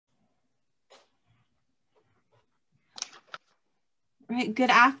Right. Good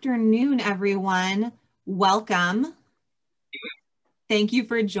afternoon, everyone. Welcome. Thank you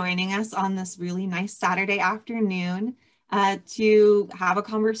for joining us on this really nice Saturday afternoon to have a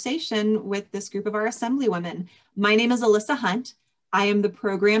conversation with this group of our Assemblywomen. My name is Alyssa Hunt. I am the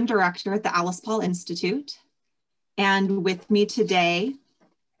program director at the Alice Paul Institute. And with me today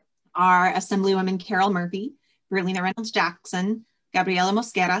are Assemblywoman Carol Murphy, Verlina Reynolds-Jackson, Gabriela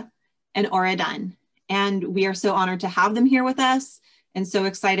Mosquera, and Aura Dunn. And we are so honored to have them here with us and so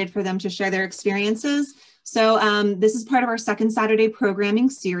excited for them to share their experiences. So this is part of our second Saturday programming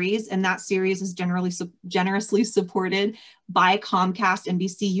series, and that series is generously supported by Comcast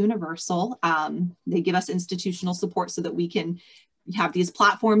NBC Universal. They give us institutional support so that we can have these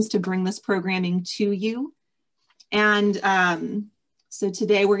platforms to bring this programming to you. And so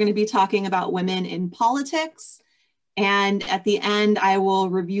today we're going to be talking about women in politics. And at the end, I will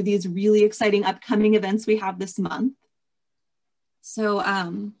review these really exciting upcoming events we have this month. So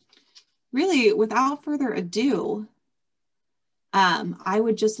really, without further ado, I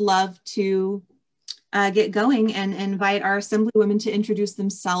would just love to get going and invite our Assemblywomen to introduce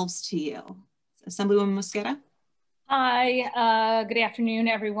themselves to you. Assemblywoman Mosquera. Hi, good afternoon,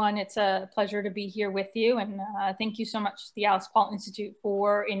 everyone. It's a pleasure to be here with you. And thank you so much to the Alice Paul Institute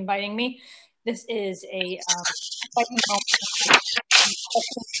for inviting me. This is a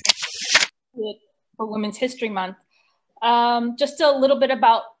for Women's History Month. Just a little bit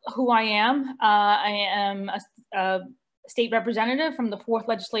about who I am. I am a state representative from the 4th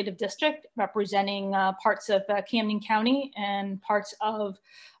Legislative District, representing parts of Camden County and parts of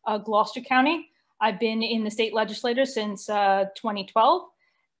Gloucester County. I've been in the state legislature since 2012,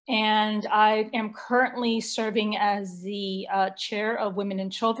 and I am currently serving as the chair of Women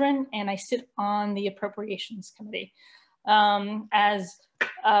and Children, and I sit on the Appropriations Committee. As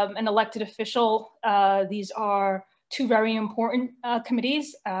an elected official, these are two very important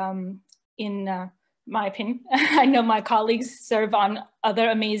committees, in my opinion. I know my colleagues serve on other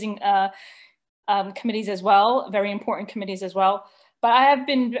amazing committees as well, very important committees as well. But I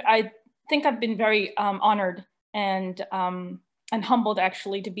think I've been very honored and humbled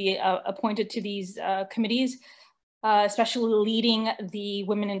actually to be appointed to these committees, especially leading the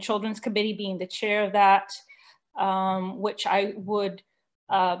Women and Children's Committee, being the chair of that, which I would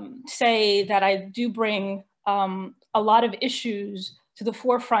say that I do bring a lot of issues to the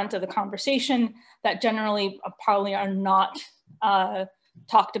forefront of the conversation that generally probably are not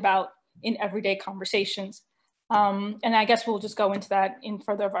talked about in everyday conversations. And I guess we'll just go into that in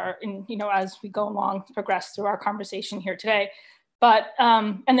further of our, as we go along, progress through our conversation here today. But,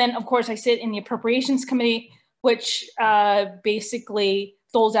 and then of course I sit in the Appropriations Committee, which basically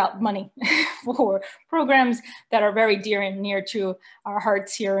doles out money for programs that are very dear and near to our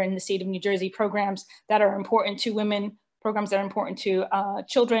hearts here in the state of New Jersey, programs that are important to women, programs that are important to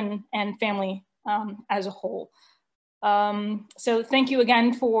children and family as a whole. So thank you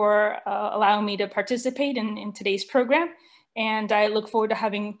again for allowing me to participate in today's program. And I look forward to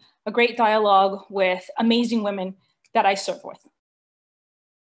having a great dialogue with amazing women that I serve with.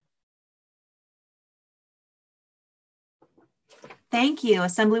 Thank you.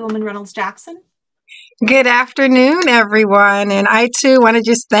 Assemblywoman Reynolds-Jackson. Good afternoon, everyone. And I too want to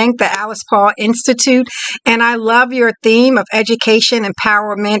just thank the Alice Paul Institute. And I love your theme of education,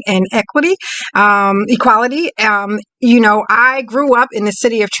 empowerment, and equality. I grew up in the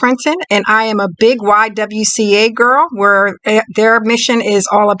city of Trenton, and I am a big YWCA girl, where their mission is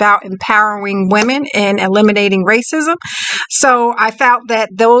all about empowering women and eliminating racism. So I felt that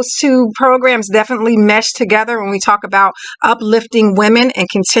those two programs definitely mesh together when we talk about uplifting women and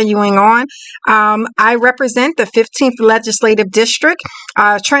continuing on. I represent the 15th Legislative District,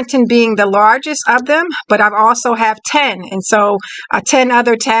 Trenton being the largest of them, but I also have 10. And so 10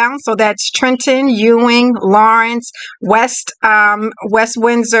 other towns. So that's Trenton, Ewing, Lawrence, West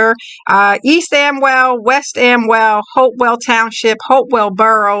Windsor, East Amwell, West Amwell, Hopewell Township, Hopewell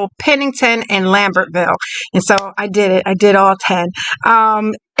Borough, Pennington, and Lambertville. And so I did it. I did all 10.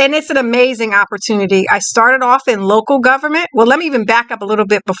 And it's an amazing opportunity. I started off in local government. Well, let me even back up a little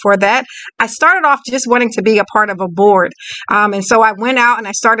bit before that. I started off just wanting to be a part of a board. And so I went out and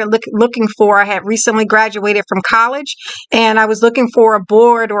I started looking for, I had recently graduated from college, and I was looking for a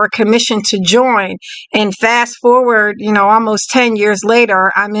board or a commission to join. And fast forward, almost 10 years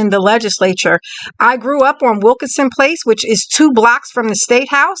later, I'm in the legislature. I grew up on Wilkinson Place, which is 2 blocks from the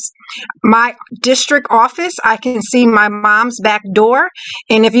State House. My district office, I can see my mom's back door.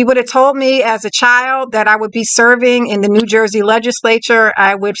 And if you would have told me as a child that I would be serving in the New Jersey legislature,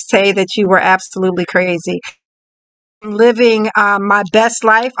 I would say that you were absolutely crazy. living my best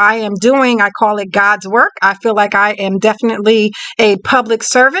life. I am doing, I call it God's work. I feel like I am definitely a public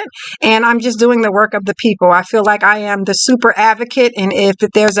servant, and I'm just doing the work of the people. I feel like I am the super advocate, and if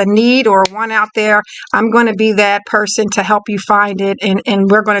there's a need or one out there, I'm going to be that person to help you find it,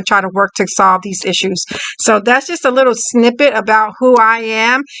 and we're going to try to work to solve these issues. So that's just a little snippet about who I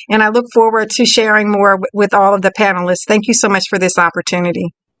am, and I look forward to sharing more with all of the panelists. Thank you so much for this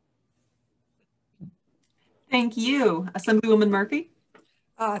opportunity. Thank you. Assemblywoman Murphy.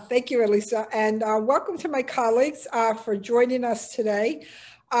 Thank you, Alyssa, and welcome to my colleagues for joining us today.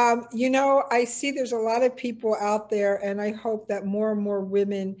 You know, I see there's a lot of people out there, and I hope that more and more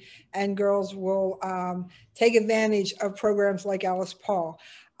women and girls will take advantage of programs like Alice Paul.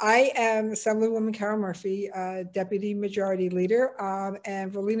 I am Assemblywoman Carol Murphy, Deputy Majority Leader,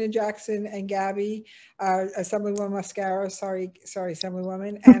 and Verlina Jackson and Gabby, Assemblywoman Mosquera, sorry,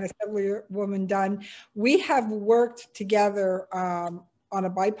 Assemblywoman, and Assemblywoman Dunn. We have worked together on a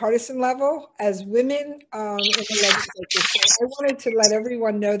bipartisan level as women in the legislature. So I wanted to let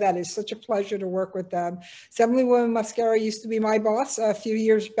everyone know that it's such a pleasure to work with them. Assemblywoman Mosquera used to be my boss a few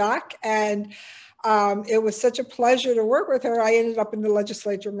years back, and it was such a pleasure to work with her. I ended up in the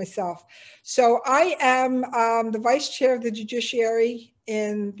legislature myself. So I am the vice chair of the judiciary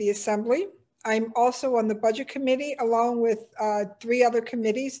in the Assembly. I'm also on the budget committee along with 3 other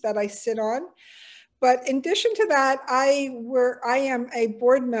committees that I sit on. But in addition to that, I am a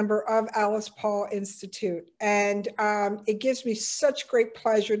board member of Alice Paul Institute. And it gives me such great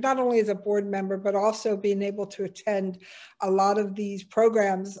pleasure, not only as a board member, but also being able to attend a lot of these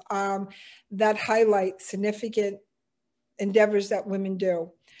programs that highlight significant endeavors that women do.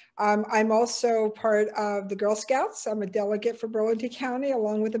 I'm also part of the Girl Scouts. I'm a delegate for Burlington County,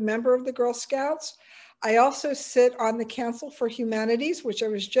 along with a member of the Girl Scouts. I also sit on the Council for Humanities, which I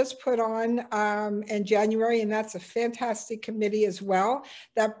was just put on in January, and that's a fantastic committee as well.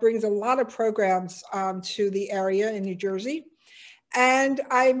 That brings a lot of programs to the area in New Jersey. And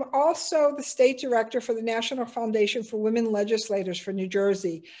I'm also the state director for the National Foundation for Women Legislators for New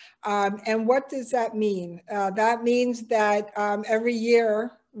Jersey. And what does that mean? That means that every year,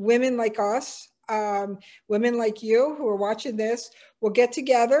 women like us, women like you who are watching this, will get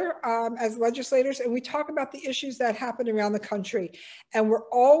together as legislators, and we talk about the issues that happen around the country. And we're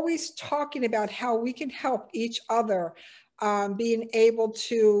always talking about how we can help each other, being able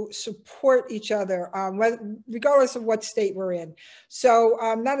to support each other, regardless of what state we're in. So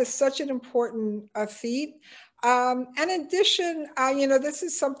that is such an important feat. And in addition, you know, this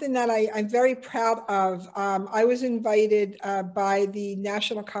is something that I'm very proud of. I was invited by the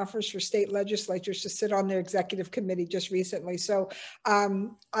National Conference for State Legislatures to sit on their executive committee just recently. So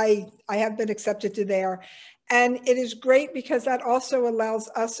I have been accepted to there. And it is great because that also allows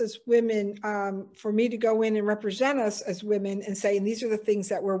us as women, for me to go in and represent us as women and say, and these are the things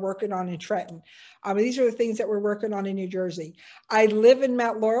that we're working on in Trenton. These are the things that we're working on in New Jersey. I live in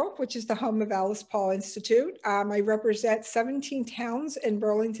Mount Laurel, which is the home of Alice Paul Institute. I represent 17 towns in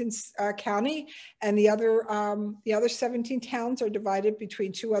Burlington County, and the other 17 towns are divided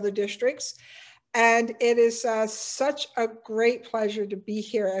between 2 other districts. And it is such a great pleasure to be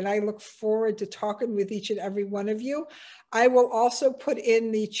here, and I look forward to talking with each and every one of you. I will also put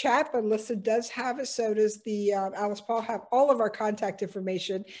in the chat, but Alyssa does have it, so does the Alice Paul have all of our contact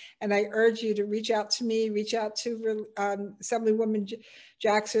information, and I urge you to reach out to me, reach out to Assemblywoman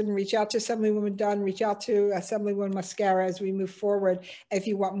Jackson, reach out to Assemblywoman Dunn, reach out to Assemblywoman Mosquera as we move forward if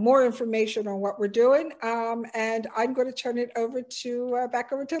you want more information on what we're doing. And I'm going to turn it over to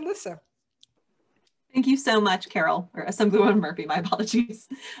back over to Alyssa. Thank you so much, Carol, or Assemblywoman Murphy, my apologies.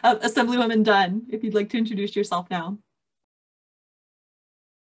 Assemblywoman Dunn, if you'd like to introduce yourself now.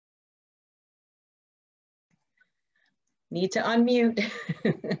 Need to unmute.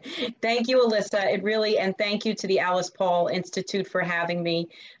 Thank you, Alyssa. It really, and thank you to the Alice Paul Institute for having me.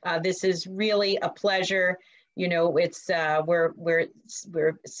 This is really a pleasure. You know, it's we have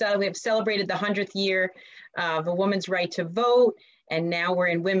celebrated the 100th year of a woman's right to vote, and now we're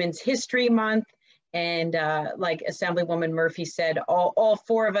in Women's History Month. And like Assemblywoman Murphy said, all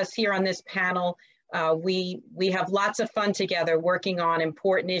 4 of us here on this panel, we have lots of fun together working on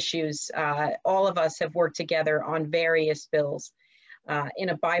important issues. All of us have worked together on various bills in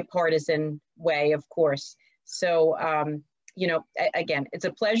a bipartisan way, of course. So, you know, again, it's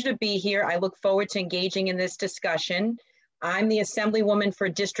a pleasure to be here. I look forward to engaging in this discussion. I'm the Assemblywoman for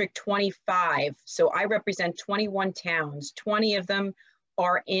District 25. So I represent 21 towns. 20 of them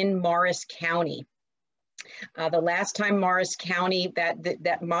are in Morris County. The last time Morris County,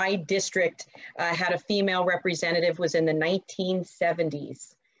 that my district had a female representative was in the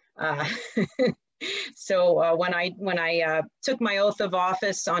 1970s. So when I took my oath of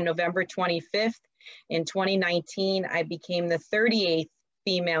office on November 25th in 2019, I became the 38th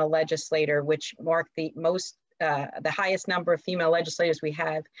female legislator, which marked the highest number of female legislators we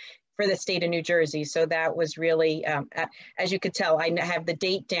have for the state of New Jersey. So that was really, as you could tell, I have the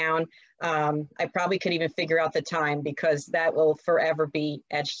date down. I probably could even figure out the time because that will forever be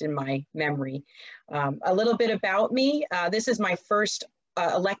etched in my memory. A little bit about me. This is my first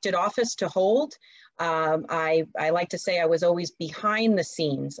elected office to hold. I like to say I was always behind the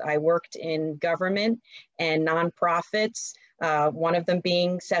scenes. I worked in government and nonprofits, one of them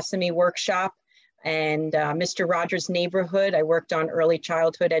being Sesame Workshop and Mr. Rogers' Neighborhood. I worked on early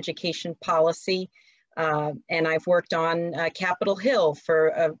childhood education policy, and I've worked on Capitol Hill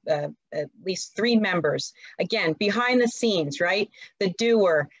for at least 3 members. Again, behind the scenes, right? The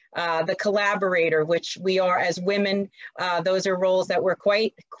doer, the collaborator, which we are as women. Those are roles that we're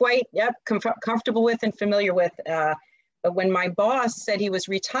quite comfortable with and familiar with. But when my boss said he was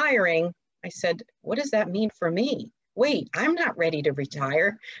retiring, I said, what does that mean for me? Wait, I'm not ready to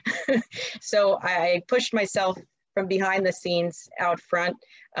retire. So I pushed myself from behind the scenes out front.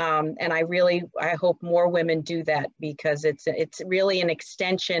 And I hope more women do that because it's really an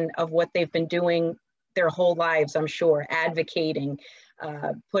extension of what they've been doing their whole lives, I'm sure, advocating,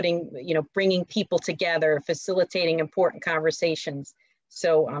 bringing people together, facilitating important conversations.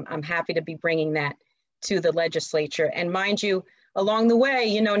 So I'm happy to be bringing that to the legislature. And mind you, along the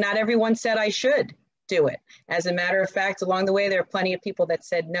way, not everyone said I should do it. As a matter of fact, along the way, there are plenty of people that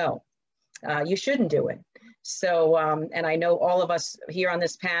said, no, you shouldn't do it. So, and I know all of us here on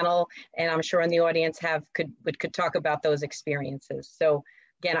this panel, and I'm sure in the audience could talk about those experiences. So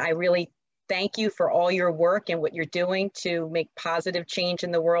again, I really thank you for all your work and what you're doing to make positive change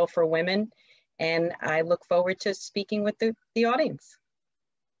in the world for women. And I look forward to speaking with the audience.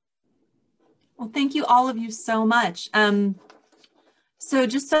 Well, thank you all of you so much. So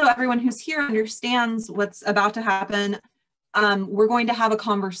just so everyone who's here understands what's about to happen, we're going to have a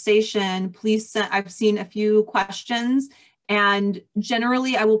conversation. Please send, I've seen a few questions, and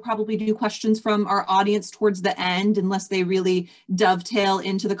generally I will probably do questions from our audience towards the end unless they really dovetail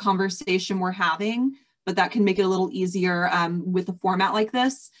into the conversation we're having, but that can make it a little easier with a format like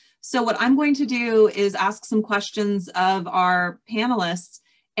this. So what I'm going to do is ask some questions of our panelists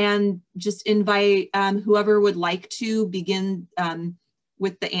and just invite whoever would like to begin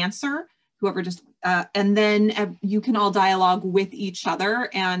with the answer, whoever just, and then you can all dialogue with each other.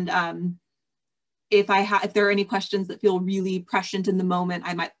 And if there are any questions that feel really prescient in the moment,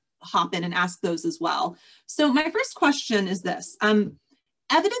 I might hop in and ask those as well. So my first question is this.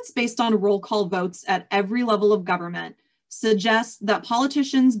 Evidence based on roll call votes at every level of government suggests that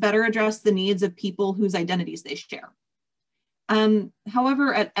politicians better address the needs of people whose identities they share.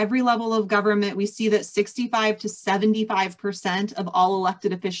 However, at every level of government, we see that 65 to 75% of all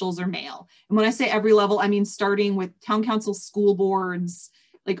elected officials are male. And when I say every level, I mean starting with town council, school boards,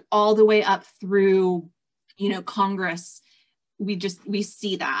 like all the way up through, Congress. We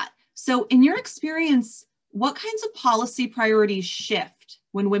see that. So in your experience, what kinds of policy priorities shift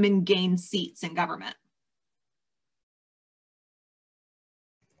when women gain seats in government?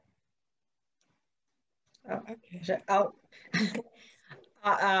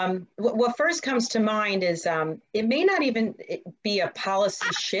 What first comes to mind is it may not even be a policy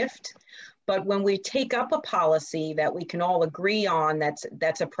shift, but when we take up a policy that we can all agree on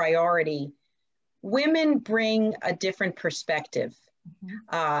that's a priority, women bring a different perspective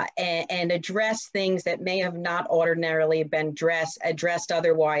and address things that may have not ordinarily been addressed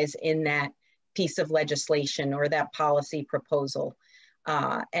otherwise in that piece of legislation or that policy proposal.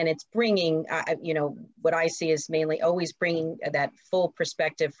 And it's bringing, what I see is mainly always bringing that full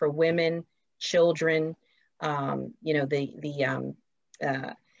perspective for women, children, how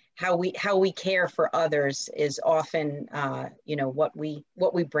we care for others is often, what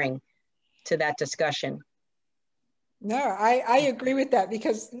we bring to that discussion. No, I agree with that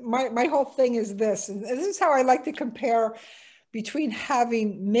because my whole thing is this, and this is how I like to compare between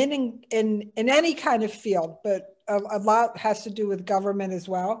having men in any kind of field, but a lot has to do with government as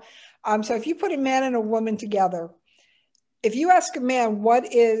well. So if you put a man and a woman together, if you ask a man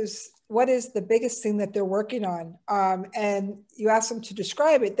what is the biggest thing that they're working on, and you ask them to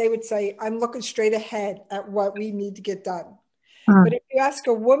describe it, they would say, I'm looking straight ahead at what we need to get done. But if you ask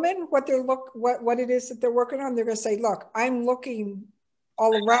a woman what it is that they're working on, they're going to say, look, I'm looking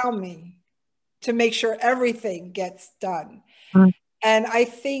all around me to make sure everything gets done. And I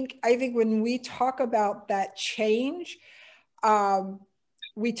think when we talk about that change,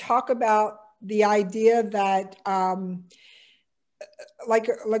 we talk about the idea that like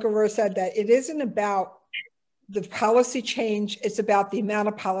Aurora said, that it isn't about the policy change, it's about the amount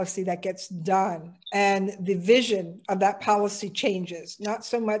of policy that gets done and the vision of that policy changes, not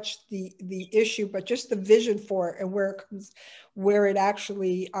so much the issue, but just the vision for it and where it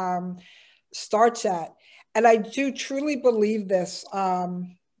actually starts at. And I do truly believe this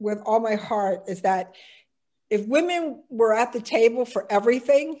with all my heart, is that if women were at the table for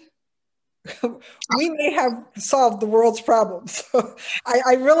everything, we may have solved the world's problems.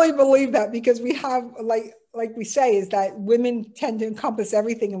 I really believe that, because we have, like we say, is that women tend to encompass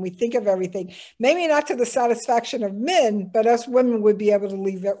everything and we think of everything. Maybe not to the satisfaction of men, but us women would be able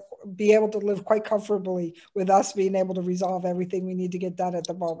to live quite comfortably with us being able to resolve everything we need to get done at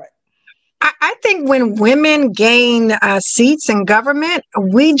the moment. I think when women gain seats in government,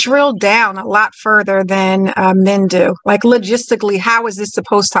 we drill down a lot further than men do. Like logistically, how is this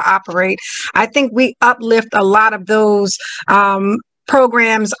supposed to operate? I think we uplift a lot of those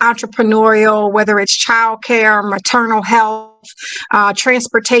programs, entrepreneurial, whether it's childcare, maternal health,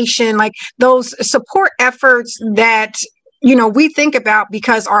 transportation, like those support efforts that we think about,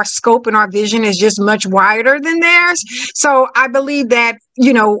 because our scope and our vision is just much wider than theirs. So I believe that,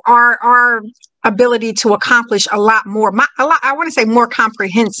 our ability to accomplish a lot more, I want to say more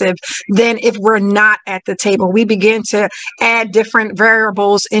comprehensive than if we're not at the table. We begin to add different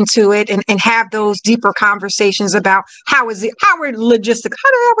variables into it and have those deeper conversations about how are logistics,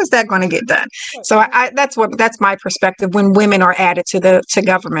 how is that going to get done? So that's my perspective when women are added to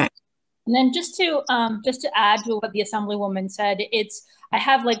government. And then just to add to what the Assemblywoman said, I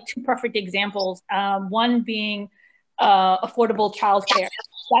have like two perfect examples. One being affordable childcare.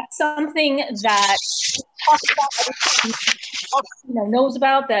 That's something that knows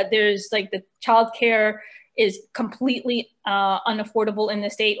about, that there's like the childcare is completely unaffordable in the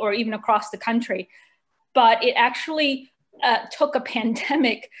state or even across the country. But it actually took a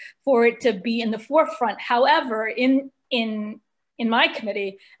pandemic for it to be in the forefront. However, in my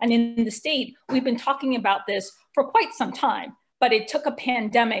committee and in the state, we've been talking about this for quite some time, but it took a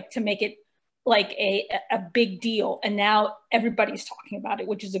pandemic to make it like a big deal. And now everybody's talking about it,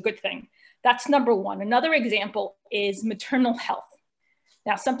 which is a good thing. That's number one. Another example is maternal health.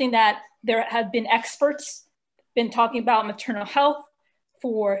 Now, something that there have been experts been talking about maternal health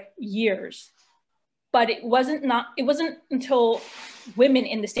for years, but it wasn't until women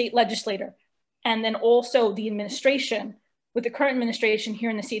in the state legislature and then also the administration, with the current administration here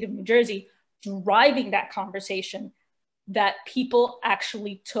in the state of New Jersey, driving that conversation, that people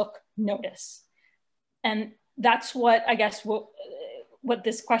actually took notice. And that's what I guess what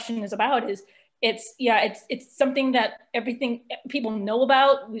this question is about. Is it's something that people know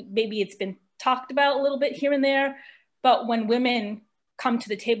about. Maybe it's been talked about a little bit here and there, but when women come to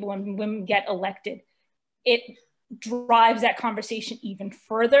the table and women get elected, it drives that conversation even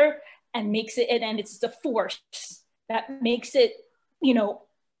further and makes it, and it's the force that makes it,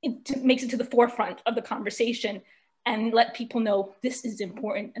 makes it to the forefront of the conversation and let people know this is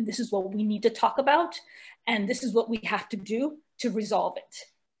important and this is what we need to talk about and this is what we have to do to resolve it.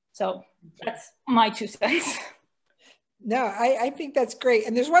 So that's my 2 cents. No, I think that's great.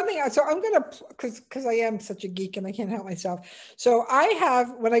 And there's one thing, so I'm going to, because I am such a geek and I can't help myself. So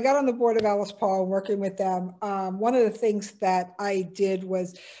when I got on the board of Alice Paul working with them, one of the things that I did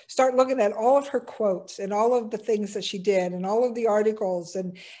was start looking at all of her quotes and all of the things that she did and all of the articles.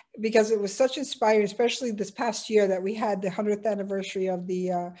 And because it was such inspiring, especially this past year that we had the 100th anniversary of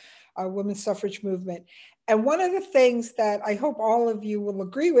the women's suffrage movement. And one of the things that I hope all of you will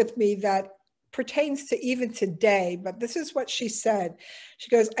agree with me that pertains to even today, but this is what she said. She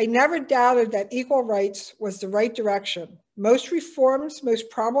goes, "I never doubted that equal rights was the right direction. Most reforms, most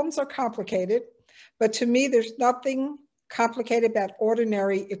problems are complicated, but to me, there's nothing complicated about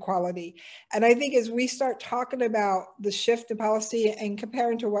ordinary equality." And I think as we start talking about the shift in policy and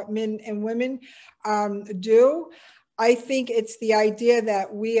comparing to what men and women do, I think it's the idea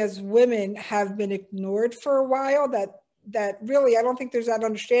that we as women have been ignored for a while, that really, I don't think there's that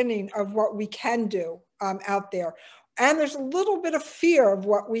understanding of what we can do out there. And there's a little bit of fear of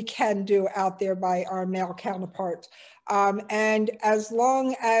what we can do out there by our male counterparts. And as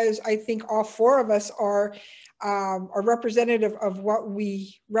long as I think all 4 of us are representative of what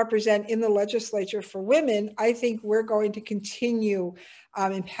we represent in the legislature for women, I think we're going to continue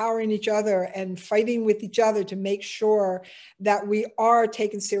empowering each other and fighting with each other to make sure that we are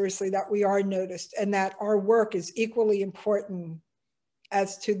taken seriously, that we are noticed, and that our work is equally important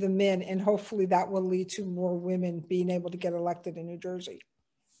as to the men. And hopefully that will lead to more women being able to get elected in New Jersey.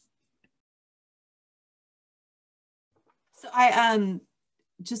 So I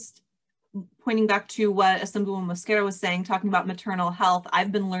just pointing back to what Assemblywoman Mosquera was saying, talking about maternal health,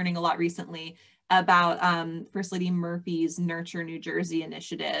 I've been learning a lot recently about First Lady Murphy's Nurture New Jersey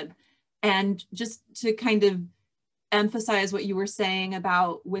initiative. And just to kind of emphasize what you were saying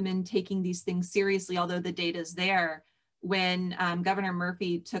about women taking these things seriously, although the data is there, when Governor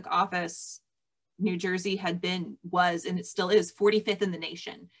Murphy took office, New Jersey was, and it still is, 45th in the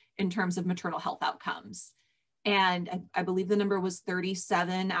nation in terms of maternal health outcomes. And I believe the number was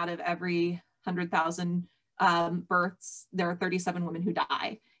 37 out of every 100,000 births, there are 37 women who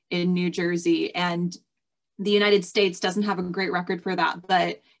die in New Jersey. And the United States doesn't have a great record for that,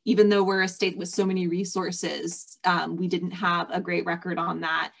 but even though we're a state with so many resources, we didn't have a great record on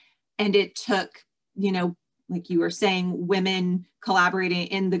that. And it took, you know, like you were saying, women collaborating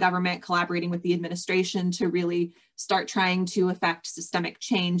in the government, collaborating with the administration to really start trying to affect systemic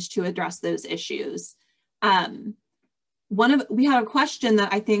change to address those issues. We had a question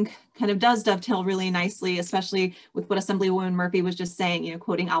that I think kind of does dovetail really nicely, especially with what Assemblywoman Murphy was just saying, you know,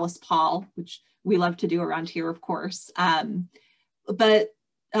 quoting Alice Paul, which we love to do around here, of course. But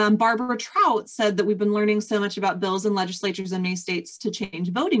Barbara Trout said that we've been learning so much about bills and legislatures in many states to change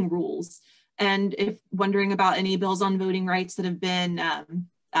voting rules. And if wondering about any bills on voting rights that have been,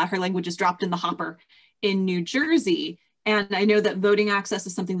 her language is dropped in the hopper in New Jersey. And I know that voting access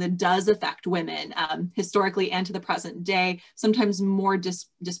is something that does affect women historically and to the present day, sometimes more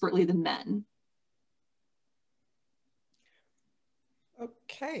disparately than men.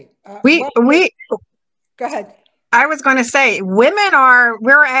 Okay. We go ahead. I was going to say, women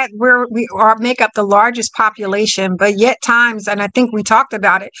make up the largest population, but yet times, and I think we talked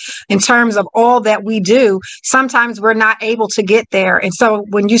about it in terms of all that we do, sometimes we're not able to get there. And so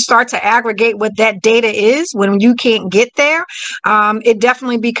when you start to aggregate what that data is, when you can't get there, it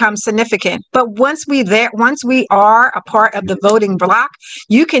definitely becomes significant. But once we are a part of the voting block,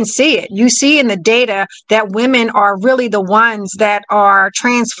 you can see it. You see in the data that women are really the ones that are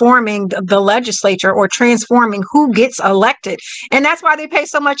transforming the legislature or transforming who gets elected. And that's why they pay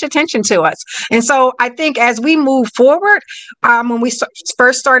so much attention to us. And so I think as we move forward, when we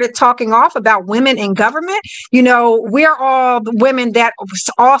first started talking off about women in government, you know, we're all the women that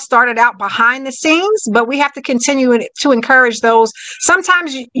all started out behind the scenes, but we have to continue to encourage those.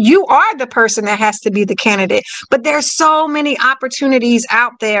 Sometimes you are the person that has to be the candidate, but there's so many opportunities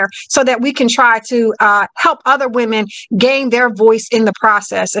out there so that we can try to help other women gain their voice in the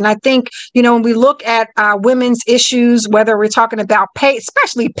process. And I think, you know, when we look at women's issues, whether we're talking about pay,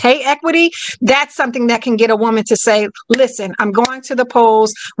 especially pay equity, that's something that can get a woman to say, listen, I'm going to the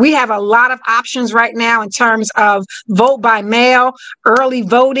polls. We have a lot of options right now in terms of vote by mail, early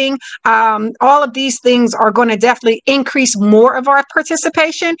voting. All of these things are going to definitely increase more of our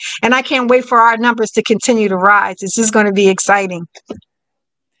participation. And I can't wait for our numbers to continue to rise. This is going to be exciting.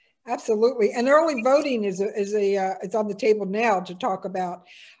 Absolutely. And early voting is on the table now to talk about.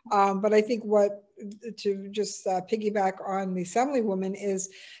 But I think to just piggyback on the Assemblywoman is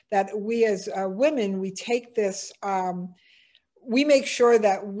that we as women, we take this, we make sure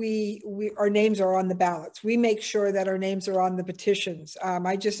that our names are on the ballots. We make sure that our names are on the petitions.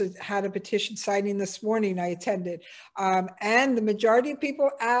 I just had a petition signing this morning I attended. And the majority of people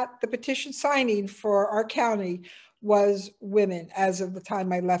at the petition signing for our county was women as of the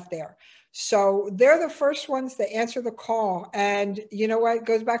time I left there. So they're the first ones to answer the call. And you know what, it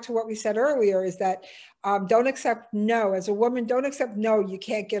goes back to what we said earlier is that don't accept no. As a woman, don't accept no, you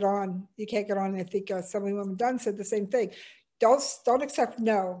can't get on. You can't get on. I think Assemblywoman Dunn said the same thing. Don't accept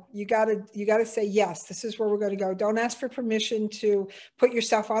no. You gotta say yes. This is where we're going to go. Don't ask for permission to put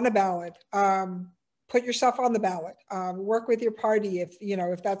yourself on a ballot. Put yourself on the ballot. Work with your party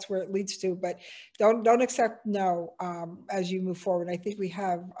if that's where it leads to. But don't accept no as you move forward. I think we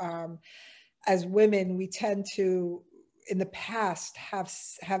have as women, we tend to in the past have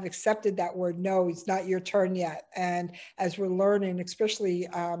accepted that word no. It's not your turn yet. And as we're learning, especially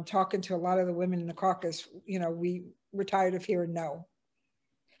talking to a lot of the women in the caucus, we're tired of hearing no.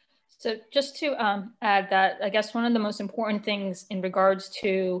 So just to add that, I guess one of the most important things in regards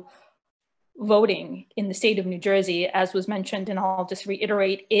to voting in the state of New Jersey, as was mentioned, and I'll just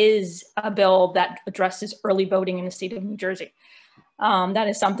reiterate, is a bill that addresses early voting in the state of New Jersey. That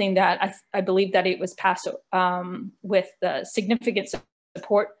is something that I believe that it was passed with significant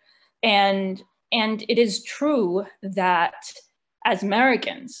support. And it is true that as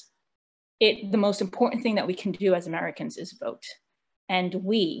Americans, the most important thing that we can do as Americans is vote. And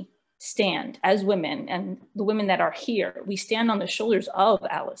we stand as women, and the women that are here, we stand on the shoulders of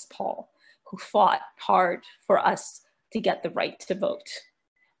Alice Paul, who fought hard for us to get the right to vote.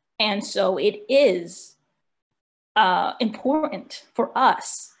 And so it is important for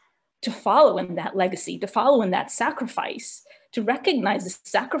us to follow in that legacy, to follow in that sacrifice, to recognize the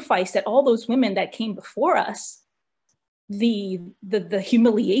sacrifice that all those women that came before us, the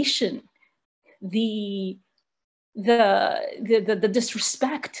humiliation, the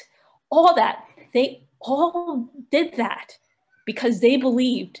disrespect, all that, they all did that because they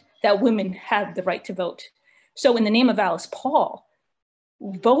believed that women had the right to vote. So in the name of Alice Paul,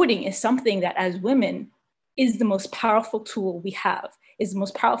 voting is something that as women is the most powerful tool we have, is the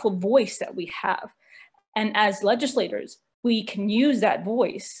most powerful voice that we have. And as legislators, we can use that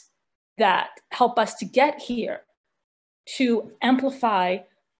voice that help us to get here to amplify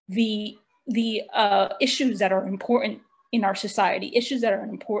the issues that are important in our society, issues that are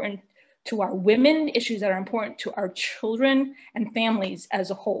important to our women, issues that are important to our children and families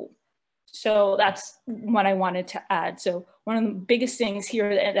as a whole. So that's what I wanted to add. So one of the biggest things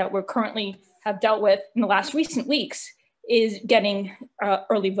here that we're currently have dealt with in the last recent weeks is getting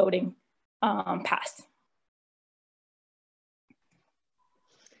early voting passed.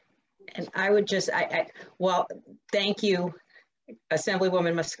 And I would just, well, thank you,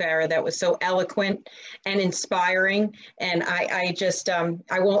 Assemblywoman Mosquera. That was so eloquent and inspiring. And I just,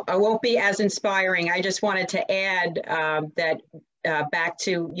 I won't be as inspiring. I just wanted to add that back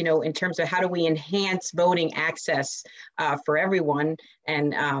to, you know, in terms of how do we enhance voting access for everyone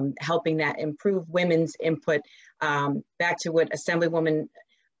and helping that improve women's input. Back to what Assemblywoman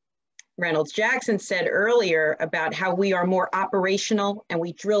Reynolds-Jackson said earlier about how we are more operational and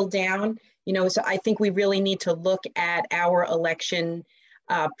we drill down, you know, so I think we really need to look at our election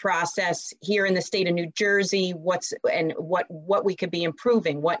process here in the state of New Jersey, what we could be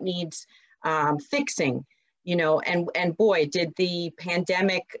improving, what needs fixing, you know, and boy, did the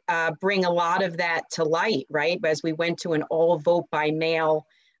pandemic bring a lot of that to light, right? As we went to an all vote by mail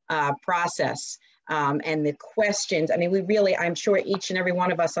process. And the questions, I mean, we really, I'm sure each and every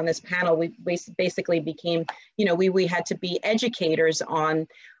one of us on this panel, we basically became, you know, we had to be educators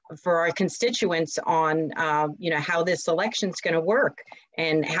for our constituents on, you know, how this election's going to work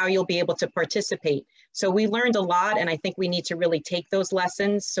and how you'll be able to participate. So we learned a lot, and I think we need to really take those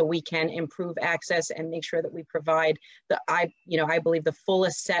lessons so we can improve access and make sure that we provide I believe the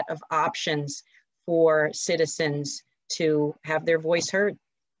fullest set of options for citizens to have their voice heard.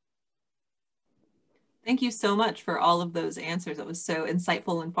 Thank you so much for all of those answers. It was so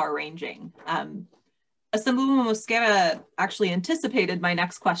insightful and far-ranging. Assemblywoman Mosquera actually anticipated my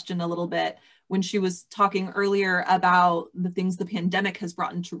next question a little bit when she was talking earlier about the things the pandemic has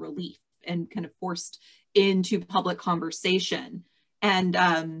brought into relief and kind of forced into public conversation.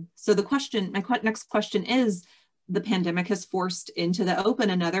 And so the question, my next question is, the pandemic has forced into the open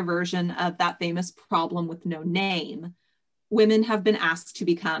another version of that famous problem with no name. Women have been asked to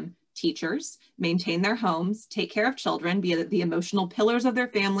become teachers, maintain their homes, take care of children, be the emotional pillars of their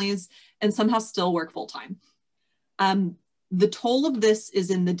families, and somehow still work full-time. The toll of this is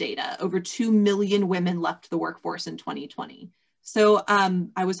in the data. Over 2 million women left the workforce in 2020. So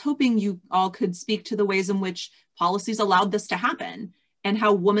I was hoping you all could speak to the ways in which policies allowed this to happen and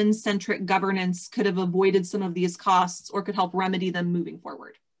how woman-centric governance could have avoided some of these costs or could help remedy them moving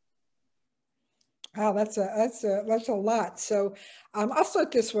forward. Wow, that's a lot. So I'll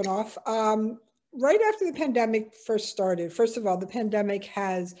start this one off. Right after the pandemic first started, first of all, the pandemic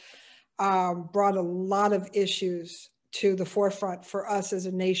has brought a lot of issues to the forefront for us as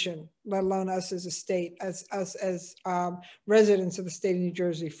a nation, let alone us as a state, as residents of the state of New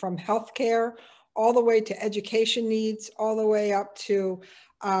Jersey, from healthcare all the way to education needs, all the way up to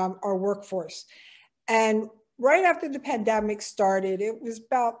our workforce. And right after the pandemic started, it was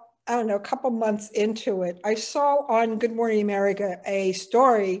about, I don't know, a couple months into it, I saw on Good Morning America a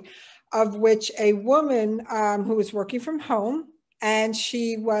story of which a woman who was working from home, and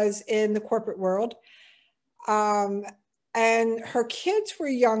she was in the corporate world, and her kids were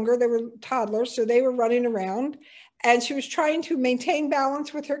younger, they were toddlers, so they were running around, and she was trying to maintain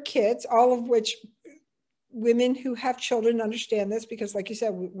balance with her kids, all of which women who have children understand this, because like you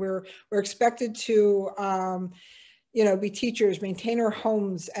said, we're expected to you know, be teachers, maintain our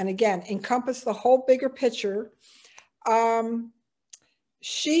homes, and again, encompass the whole bigger picture.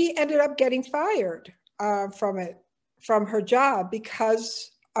 She ended up getting fired from her job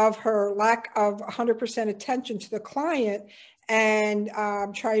because of her lack of 100% attention to the client and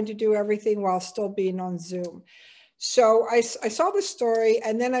trying to do everything while still being on Zoom. So I saw this story,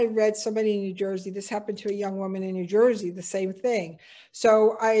 and then I read somebody in New Jersey. This happened to a young woman in New Jersey, the same thing.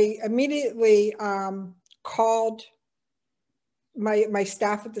 So I immediately called my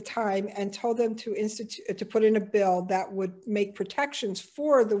staff at the time and told them to put in a bill that would make protections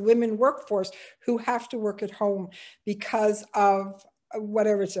for the women workforce who have to work at home because of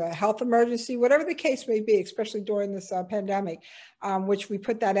whatever it's a health emergency, whatever the case may be, especially during this pandemic, which we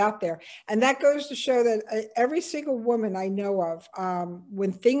put that out there. And that goes to show that every single woman I know of,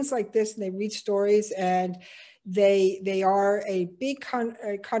 when things like this, and they read stories, and they are a big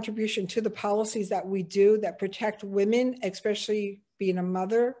contribution to the policies that we do that protect women, especially being a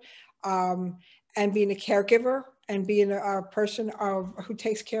mother, and being a caregiver, and being a person who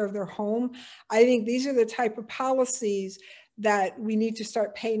takes care of their home. I think these are the type of policies that we need to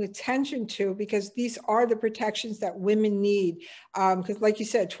start paying attention to, because these are the protections that women need. Because like you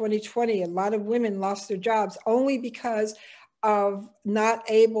said, 2020, a lot of women lost their jobs only because of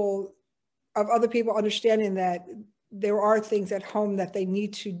other people understanding that there are things at home that they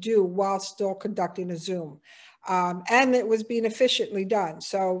need to do while still conducting a Zoom. And it was being efficiently done.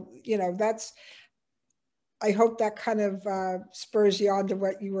 So, I hope that kind of spurs you on to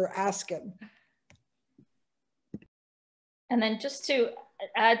what you were asking. And then just to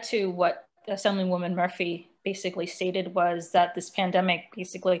add to what Assemblywoman Murphy basically stated, was that this pandemic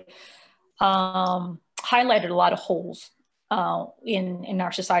basically highlighted a lot of holes in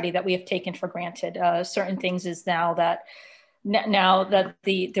our society that we have taken for granted. Certain things is now that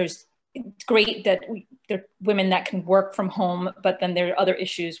there's, it's great that there are women that can work from home, but then there are other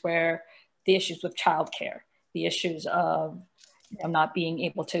issues where the issues with childcare, the issues of not being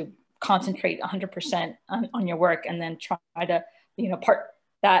able to concentrate 100% on your work, and then try to, part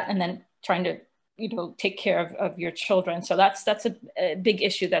that, and then trying to, take care of your children. So that's a big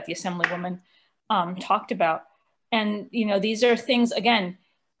issue that the Assemblywoman talked about. And, these are things, again,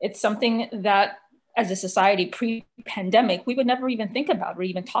 it's something that as a society pre-pandemic, we would never even think about or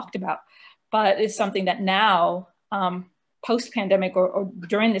even talked about, but it's something that now, post-pandemic or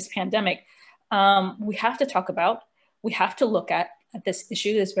during this pandemic, we have to talk about, we have to look at this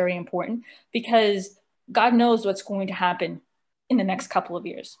issue. That's very important, because God knows what's going to happen in the next couple of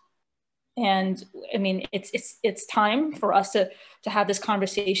years. And I mean, it's time for us to have this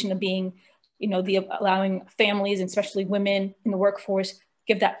conversation of being, allowing families, and especially women in the workforce,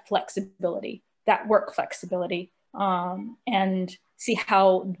 give that flexibility, that work flexibility, and see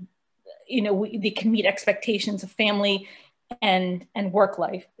how, they can meet expectations of family and work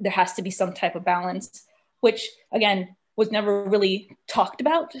life. There has to be some type of balance, which again, was never really talked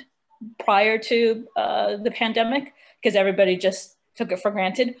about prior to the pandemic, because everybody just took it for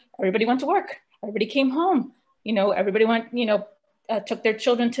granted. Everybody went to work, everybody came home, everybody went, took their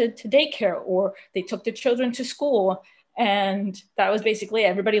children to daycare, or they took their children to school. And that was basically,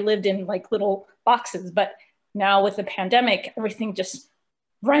 everybody lived in like little boxes. But now with the pandemic, everything just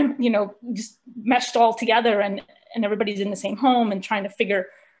ran, just meshed all together, and everybody's in the same home, and trying to figure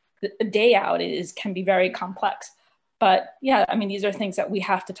the day out can be very complex. But yeah, I mean, these are things that we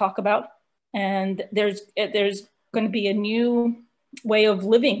have to talk about. And there's going to be a new way of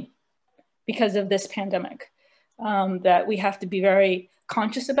living because of this pandemic that we have to be very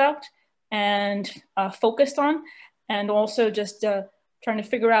conscious about and focused on. And also just trying to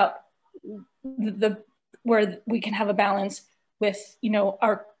figure out where we can have a balance with,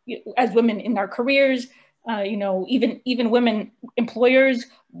 our, as women in our careers, even women employers,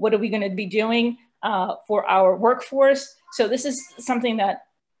 what are we going to be doing for our workforce? So this is something that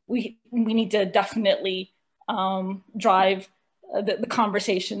we need to definitely drive the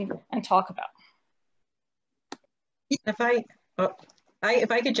conversation and talk about.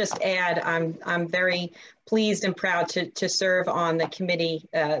 If I could just add, I'm very pleased and proud to serve on the committee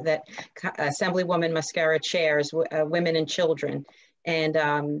that Assemblywoman Mosquera chairs, Women and Children. And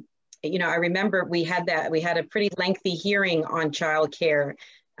I remember we had a pretty lengthy hearing on childcare,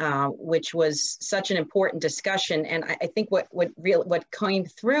 which was such an important discussion. And I think what came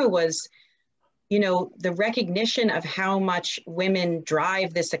through was, the recognition of how much women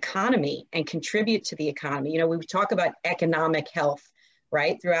drive this economy and contribute to the economy. We talk about economic health,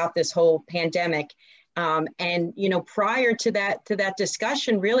 right, throughout this whole pandemic. And prior to that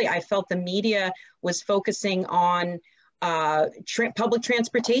discussion, really, I felt the media was focusing on public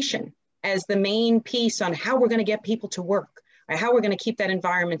transportation as the main piece on how we're going to get people to work, or how we're going to keep that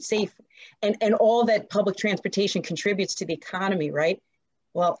environment safe, and all that public transportation contributes to the economy, right?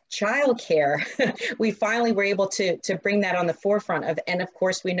 Well, childcare, we finally were able to bring that on the forefront of, and of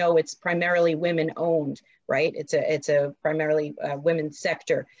course we know it's primarily women owned, right? It's a primarily women's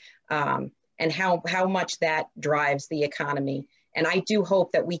sector, and how much that drives the economy. And I do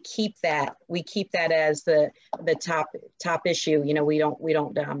hope that we keep that as the top issue. We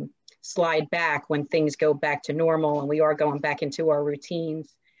don't slide back when things go back to normal and we are going back into our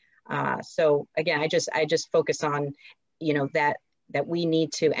routines. So again, I just focus on, that we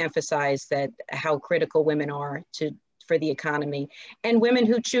need to emphasize that how critical women are for the economy, and women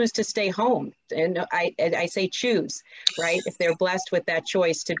who choose to stay home. And I say choose, right? If they're blessed with that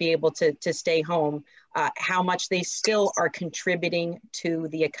choice to be able to stay home, how much they still are contributing to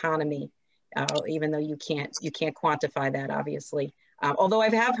the economy, even though you can't quantify that, obviously. Although I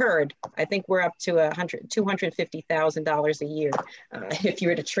have heard, I think we're up to $250,000 a year if you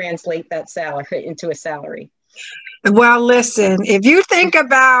were to translate that salary into a salary. Well, listen, if you think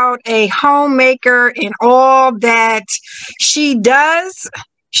about a homemaker and all that she does,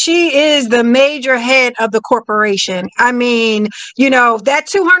 she is the major head of the corporation. I mean, you know, that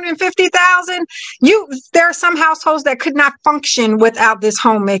 250,000, there are some households that could not function without this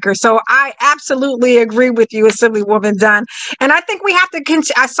homemaker. So I absolutely agree with you, Assemblywoman Dunn. And I think we have to,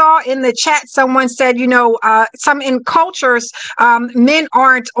 I saw in the chat, someone said, you know, some in cultures, men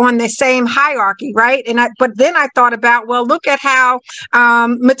aren't on the same hierarchy, right? But then I thought about, well, look at how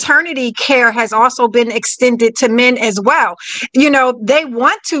maternity care has also been extended to men as well. You know, they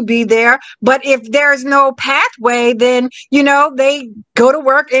want to be there, but if there's no pathway, then, you know, they go to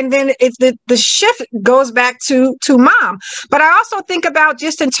work, and then it's the shift goes back to mom. But I also think about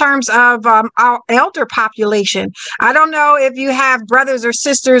just in terms of our elder population. I don't know if you have brothers or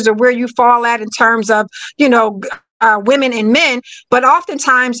sisters or where you fall at in terms of, you know, women and men, but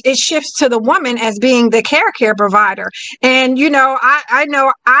oftentimes it shifts to the woman as being the care provider. And, you know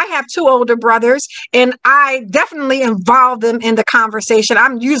I have two older brothers, and I definitely involve them in the conversation.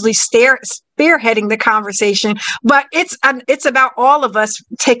 I'm usually spearheading the conversation, but it's about all of us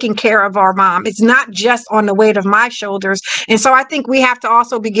taking care of our mom. It's not just on the weight of my shoulders. And so I think we have to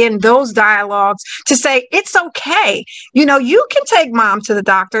also begin those dialogues to say, it's okay. You know, you can take mom to the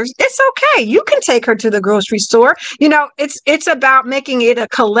doctors. It's okay. You can take her to the grocery store. You know, it's about making it a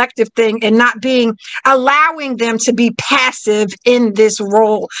collective thing and not allowing them to be passive in this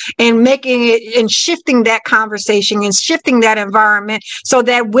role, and making it and shifting that conversation and shifting that environment so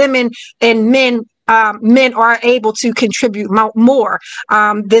that women and men are able to contribute more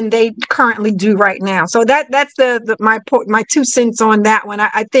than they currently do right now. So that's my 2 cents on that one.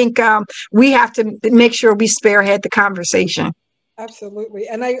 I think we have to make sure we spearhead the conversation. Absolutely.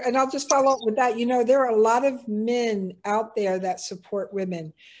 And I'll just follow up with that. You know, there are a lot of men out there that support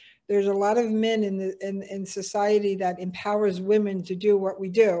women. There's a lot of men in society that empowers women to do what we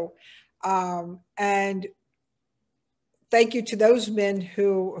do. And thank you to those men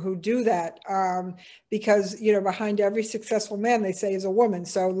who do that, because, you know, behind every successful man, they say, is a woman.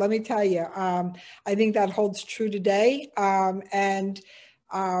 So let me tell you, I think that holds true today.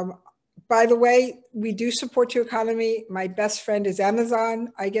 By the way, we do support your economy. My best friend is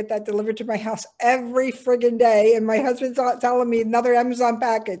Amazon. I get that delivered to my house every friggin' day. And my husband's telling me another Amazon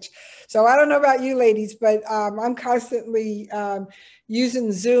package. So I don't know about you ladies, but I'm constantly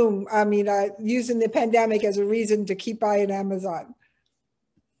using Zoom. Using the pandemic as a reason to keep buying Amazon.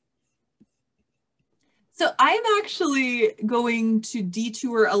 So I'm actually going to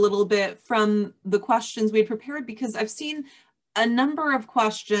detour a little bit from the questions we had prepared, because I've seen a number of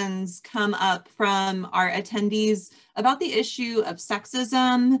questions come up from our attendees about the issue of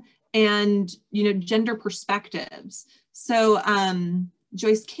sexism and, you know, gender perspectives. So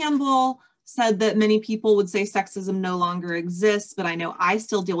Joyce Campbell said that many people would say sexism no longer exists, but I know I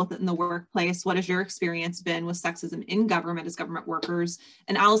still deal with it in the workplace. What has your experience been with sexism in government as government workers?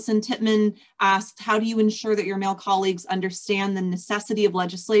 And Allison Tittman asked, how do you ensure that your male colleagues understand the necessity of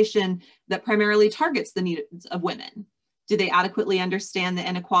legislation that primarily targets the needs of women? Do they adequately understand the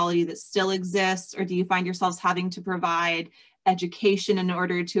inequality that still exists, or do you find yourselves having to provide education in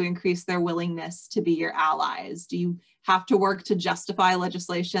order to increase their willingness to be your allies? Do you have to work to justify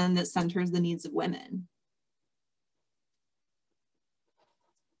legislation that centers the needs of women?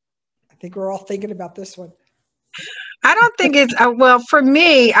 I think we're all thinking about this one. I don't think it's, well, for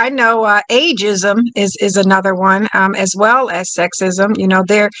me, I know ageism is another one, as well as sexism. You know,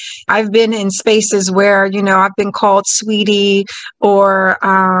 I've been in spaces where, you know, I've been called sweetie or,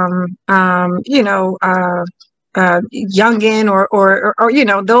 you know, youngin or you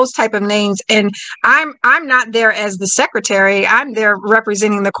know, those type of names, and I'm not there as the secretary. I'm there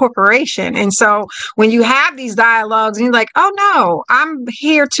representing the corporation. And so when you have these dialogues and you're like, oh no, I'm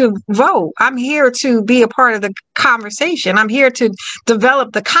here to vote, I'm here to be a part of the conversation, I'm here to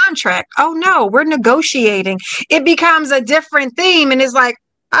develop the contract, oh no, we're negotiating, it becomes a different theme. And it's like,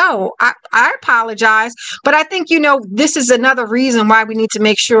 Oh, I apologize. But I think, this is another reason why we need to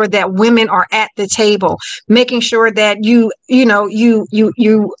make sure that women are at the table, making sure that you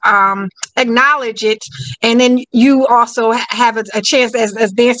acknowledge it. And then you also have a chance,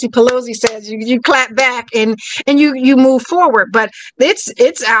 as Nancy Pelosi says, you clap back and you move forward. But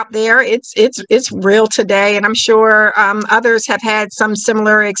it's out there. It's real today. And I'm sure others have had some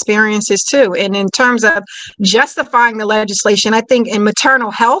similar experiences too. And in terms of justifying the legislation, I think in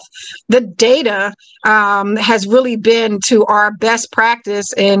maternal health, the data has really been to our best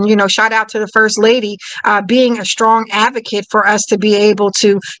practice. And, shout out to the First Lady being a strong advocate for us to be able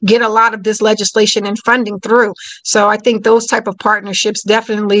to get a lot of this legislation and funding through. So I think those type of partnerships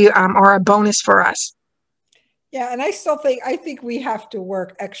definitely are a bonus for us. Yeah, and I think we have to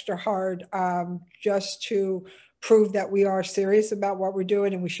work extra hard just to prove that we are serious about what we're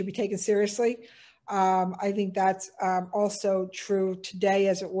doing and we should be taken seriously. I think that's also true today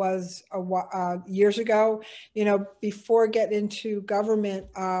as it was years ago. Before getting into government,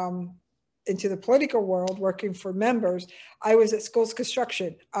 into the political world, working for members, I was at schools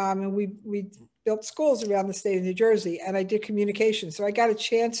construction, and we built schools around the state of New Jersey, and I did communication. So I got a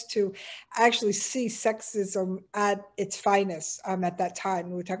chance to actually see sexism at its finest at that time.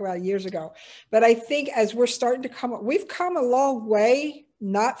 We were talking about years ago. But I think as we're starting to we've come a long way.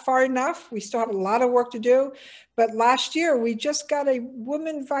 Not far enough. We still have a lot of work to do. But last year, we just got a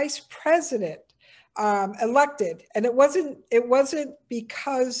woman vice president elected. And it wasn't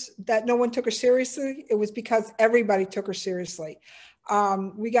because that no one took her seriously. It was because everybody took her seriously.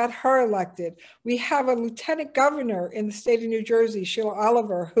 We got her elected. We have a lieutenant governor in the state of New Jersey, Sheila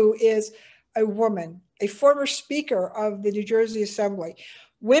Oliver, who is a woman, a former speaker of the New Jersey Assembly.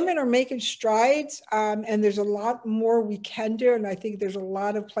 Women are making strides, and there's a lot more we can do. And I think there's a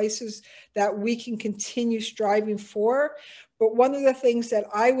lot of places that we can continue striving for. But one of the things that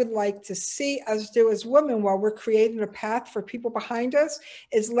I would like to see us do as women while we're creating a path for people behind us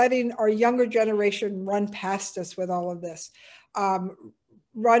is letting our younger generation run past us with all of this.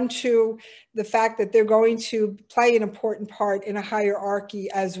 Run to the fact that they're going to play an important part in a hierarchy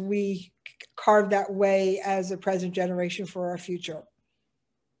as we carve that way as a present generation for our future.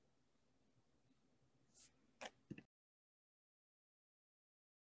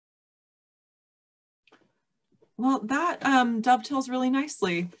 Well, that dovetails really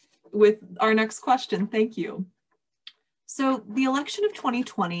nicely with our next question. Thank you. So the election of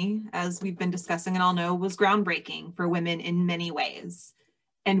 2020, as we've been discussing and all know, was groundbreaking for women in many ways,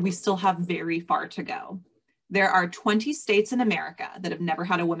 and we still have very far to go. There are 20 states in America that have never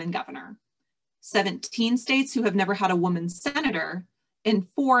had a woman governor, 17 states who have never had a woman senator, and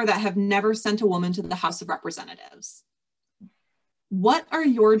 4 that have never sent a woman to the House of Representatives. What are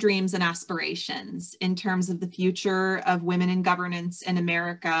your dreams and aspirations in terms of the future of women in governance in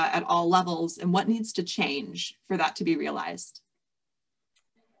America at all levels, and what needs to change for that to be realized?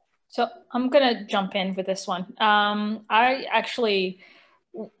 So I'm going to jump in with this one.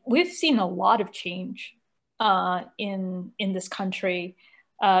 We've seen a lot of change in this country.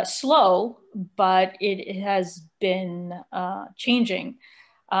 Slow, but it has been changing.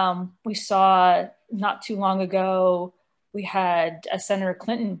 We saw not too long ago, we had Senator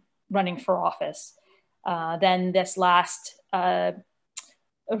Clinton running for office. Then this last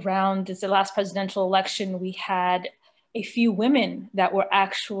presidential election, we had a few women that were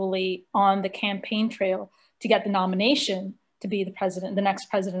actually on the campaign trail to get the nomination to be the next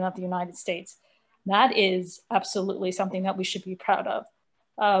president of the United States. That is absolutely something that we should be proud of.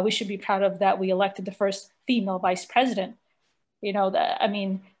 We should be proud of that we elected the first female vice president.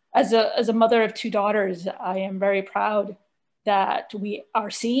 As a mother of 2 daughters, I am very proud that we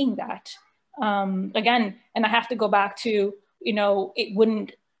are seeing that. Again, and I have to go back to,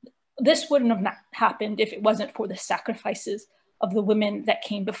 this wouldn't have happened if it wasn't for the sacrifices of the women that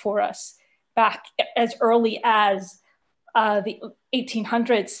came before us back as early as the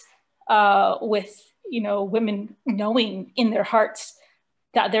 1800s, with, women knowing in their hearts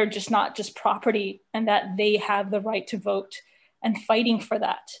that they're just not just property and that they have the right to vote, and fighting for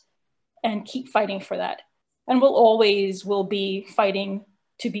that and keep fighting for that. And will be fighting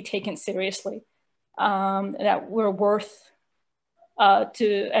to be taken seriously, that we're worth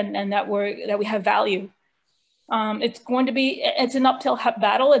and that we have value. It's an uphill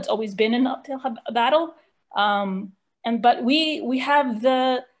battle. It's always been an uphill battle. But we have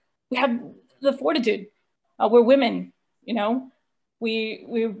the fortitude. We're women,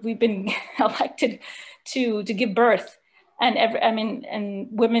 we've been elected to give birth, and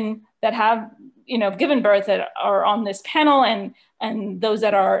women that have given birth that are on this panel, and those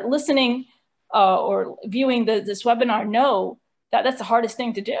that are listening or viewing this webinar know that's the hardest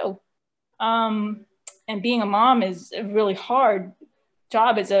thing to do. And being a mom is a really hard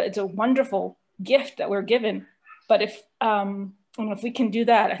job. It's a wonderful gift that we're given. But if we can do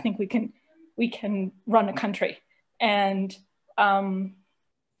that, I think we can run a country. And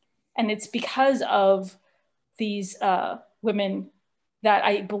it's because of these women that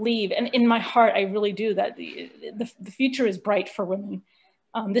I believe, and in my heart, I really do, that the future is bright for women.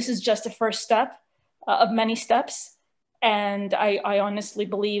 This is just a first step of many steps. And I honestly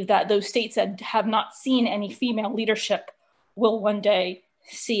believe that those states that have not seen any female leadership will one day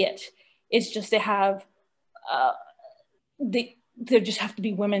see it. It's just there just have to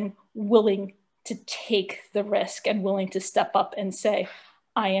be women willing to take the risk and willing to step up and say,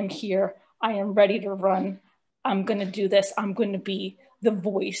 I am here, I am ready to run, I'm gonna do this, I'm gonna be the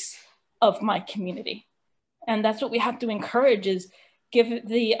voice of my community. And that's what we have to encourage, is give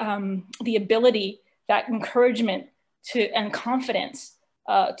the ability, that encouragement and confidence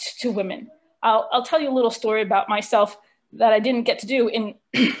to women. I'll tell you a little story about myself that I didn't get to do in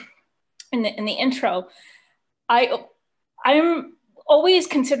the intro. I'm always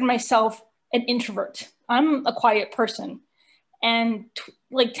considered myself an introvert. I'm a quiet person. And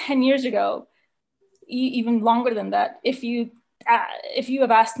like 10 years ago, even longer than that, if you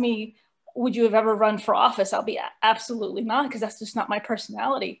have asked me, would you have ever run for office? I'll be absolutely not, because that's just not my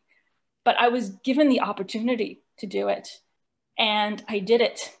personality. But I was given the opportunity to do it. And I did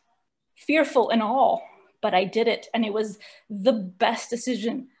it, fearful and all, but I did it. And it was the best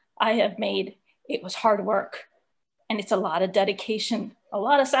decision I have made. It was hard work. And it's a lot of dedication, a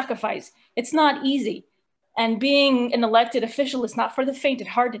lot of sacrifice. It's not easy. And being an elected official is not for the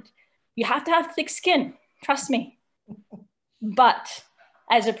faint-hearted. You have to have thick skin, trust me. But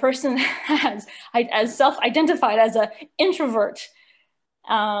as a person as self-identified as an introvert,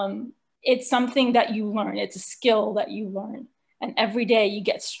 it's something that you learn. It's a skill that you learn. And every day you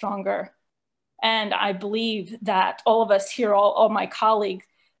get stronger. And I believe that all of us here, all my colleagues,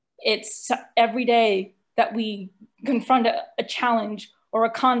 it's every day that we confront a challenge or a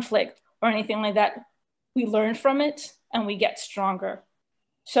conflict or anything like that, we learn from it and we get stronger.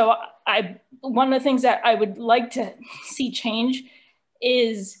 So one of the things that I would like to see change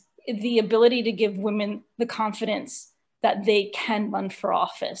is the ability to give women the confidence that they can run for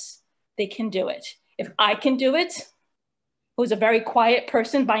office. They can do it. If I can do it, who's a very quiet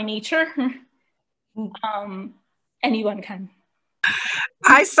person by nature, anyone can.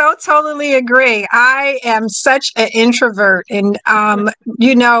 I so totally agree. I am such an introvert. And, I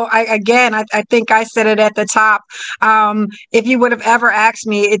think I said it at the top. If you would have ever asked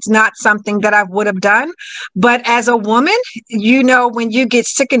me, it's not something that I would have done. But as a woman, when you get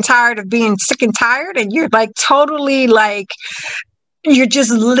sick and tired of being sick and tired, and you're like totally like, you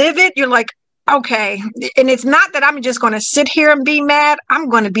just live it. You're like, okay. And it's not that I'm just going to sit here and be mad. I'm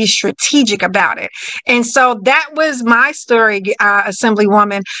going to be strategic about it. And so that was my story,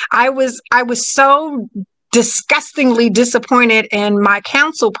 Assemblywoman. I was so disgustingly disappointed in my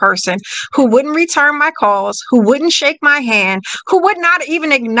council person who wouldn't return my calls, who wouldn't shake my hand, who would not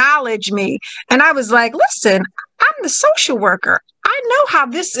even acknowledge me. And I was like, listen, I'm the social worker. I know how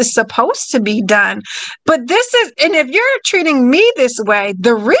this is supposed to be done, but and if you're treating me this way,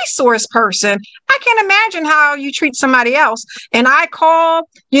 the resource person, I can't imagine how you treat somebody else. And I call,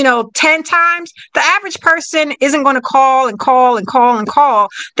 10 times, the average person isn't going to call and call and call and call.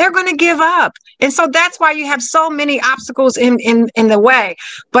 They're going to give up. And so that's why you have so many obstacles in the way.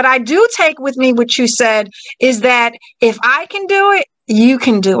 But I do take with me what you said is that if I can do it, you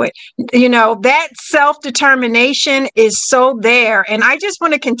can do it. That self-determination is so there. And I just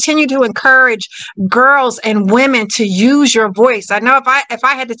want to continue to encourage girls and women to use your voice. I know if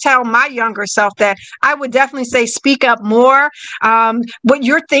I had to tell my younger self that, I would definitely say, speak up more. What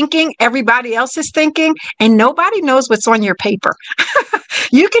you're thinking, everybody else is thinking, and nobody knows what's on your paper.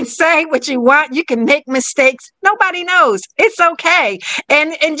 You can say what you want. You can make mistakes. Nobody knows. It's okay.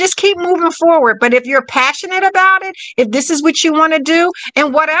 And just keep moving forward. But if you're passionate about it, if this is what you want to do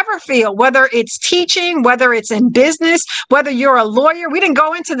in whatever field, whether it's teaching, whether it's in business, whether you're a lawyer, we didn't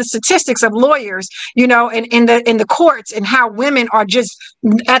go into the statistics of lawyers, in the courts and how women are just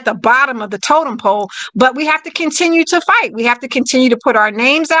at the bottom of the totem pole. But we have to continue to fight. We have to continue to put our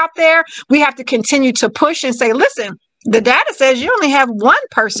names out there. We have to continue to push and say, listen, the data says you only have one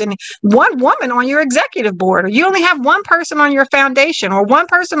woman on your executive board, or you only have one person on your foundation, or one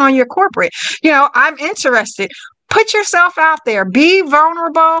person on your corporate. I'm interested. put yourself out there, be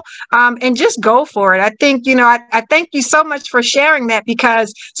vulnerable, and just go for it. I think, I thank you so much for sharing that,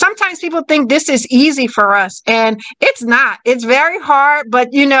 because sometimes people think this is easy for us, and it's not. It's very hard. But,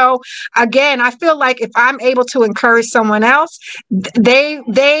 again, I feel like if I'm able to encourage someone else,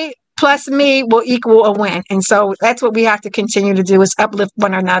 they plus me will equal a win. And so that's what we have to continue to do, is uplift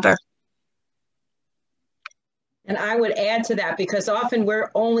one another. And I would add to that, because often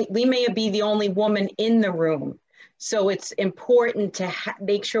we may be the only woman in the room. So it's important to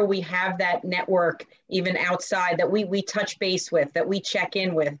make sure we have that network even outside, that we touch base with, that we check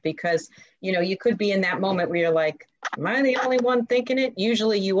in with, because, you could be in that moment where you're like, am I the only one thinking it?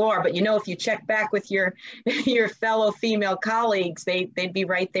 Usually you are, but if you check back with your fellow female colleagues, they'd be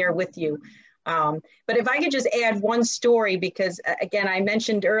right there with you. But if I could just add one story, because again, I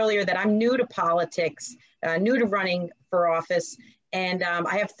mentioned earlier that I'm new to politics, new to running for office, and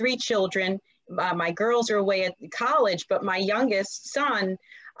I have 3 children. My girls are away at college, but my youngest son,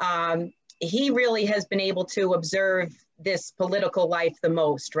 he really has been able to observe this political life the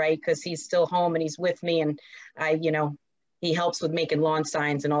most, right? Because he's still home and he's with me, and he helps with making lawn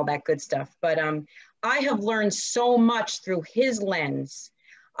signs and all that good stuff. But I have learned so much through his lens.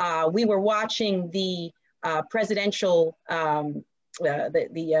 We were watching the presidential,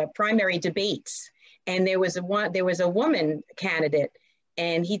 the primary debates, and there was a woman candidate,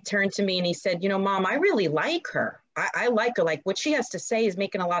 and he turned to me and he said, Mom, I really like her. I like her. Like, what she has to say is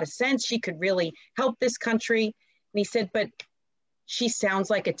making a lot of sense. She could really help this country. And he said, but she sounds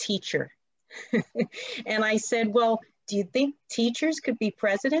like a teacher. And I said, well, do you think teachers could be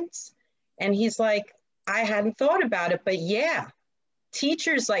presidents? And he's like, I hadn't thought about it, but yeah.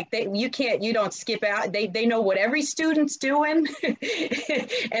 Teachers, like, you don't skip out. They know what every student's doing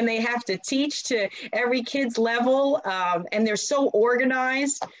and they have to teach to every kid's level. And they're so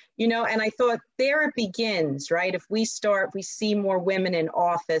organized, and I thought, there it begins, right? If we see more women in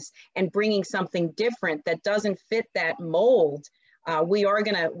office and bringing something different that doesn't fit that mold, we're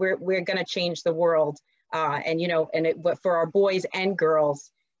gonna change the world. For our boys and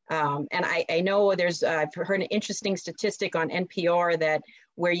girls. And I know I've heard an interesting statistic on NPR that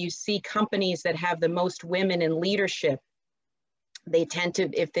where you see companies that have the most women in leadership, they tend to,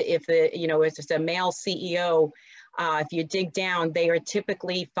 if it's a male CEO, if you dig down, they are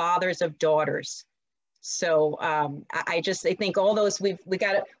typically fathers of daughters. So I think all those, we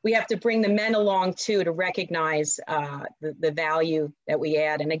have to bring the men along too, to recognize the value that we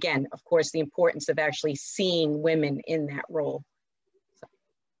add. And again, of course, the importance of actually seeing women in that role.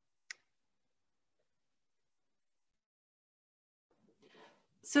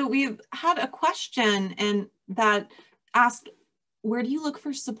 So we've had a question that asked, where do you look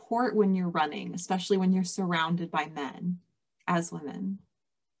for support when you're running, especially when you're surrounded by men as women?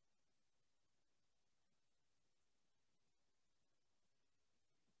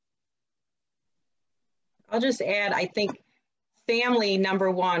 I'll just add, I think family, number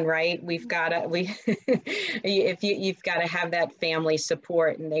one, right? You've got to have that family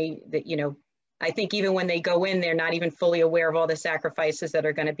support, and I think even when they go in, they're not even fully aware of all the sacrifices that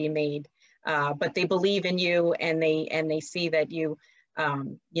are going to be made. But they believe in you, and they see that you're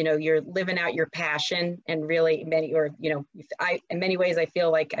living out your passion, and really in many ways, I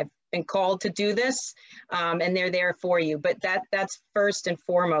feel like I've been called to do this, and they're there for you. But that's first and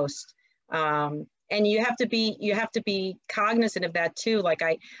foremost. And you have to be cognizant of that too. Like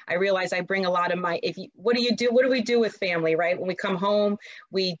I realize I bring a lot of what do we do with family, right? When we come home,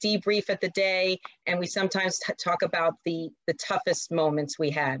 we debrief at the day, and we sometimes talk about the toughest moments we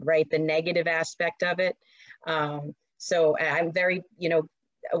had, right? The negative aspect of it. So I'm very,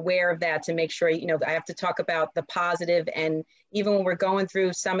 aware of that, to make sure, I have to talk about the positive. And even when we're going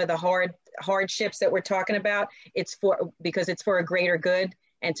through some of the hardships that we're talking about, because it's for a greater good.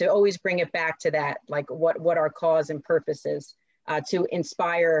 And to always bring it back to that, like what our cause and purpose is, to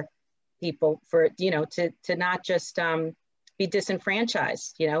inspire people for, to not just be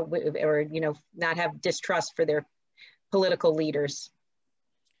disenfranchised, or, not have distrust for their political leaders.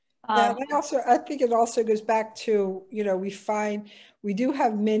 Yeah, I think it also goes back to, we do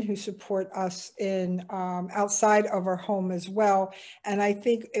have men who support us in outside of our home as well. And I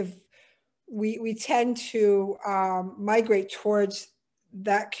think if we tend to migrate towards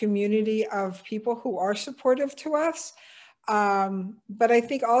that community of people who are supportive to us. But I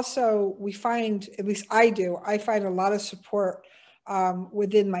think also we find, at least I find a lot of support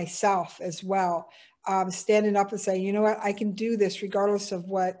within myself as well. Standing up and saying, you know what, I can do this regardless of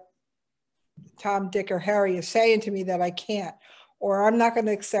what Tom, Dick, or Harry is saying to me that I can't, or I'm not going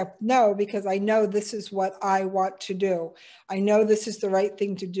to accept no because I know this is what I want to do. I know this is the right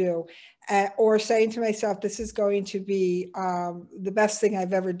thing to do. Or saying to myself, this is going to be the best thing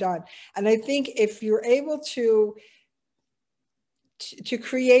I've ever done. And I think if you're able to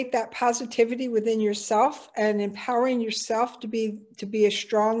create that positivity within yourself and empowering yourself to be a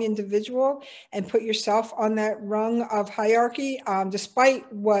strong individual and put yourself on that rung of hierarchy,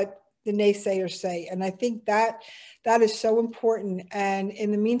 despite what the naysayers say. And I think that is so important. And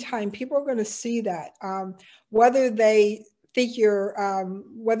in the meantime, people are going to see that, whether they think you're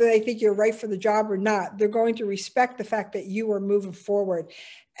right for the job or not, they're going to respect the fact that you are moving forward.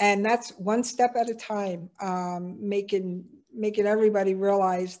 And that's one step at a time, making everybody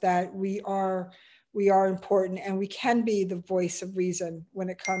realize that we are important and we can be the voice of reason when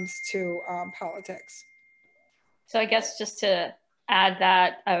it comes to politics. So I guess just to add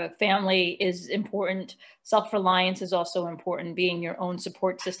that family is important. Self-reliance is also important. Being your own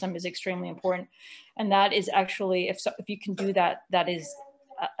support system is extremely important. And that is actually, if you can do that, that is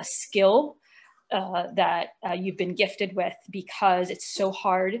a skill that you've been gifted with, because it's so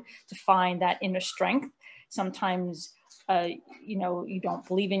hard to find that inner strength. Sometimes you don't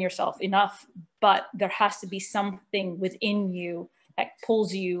believe in yourself enough, but there has to be something within you that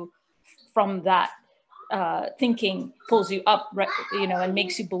pulls you from that thinking, pulls you up, and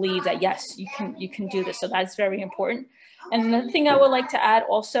makes you believe that yes, you can do this. So that's very important. And the thing I would like to add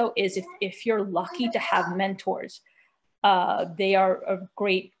also is if you're lucky to have mentors, they are a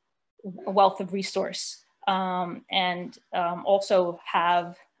great wealth of resource, and also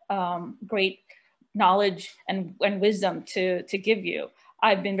have great knowledge and wisdom to give you.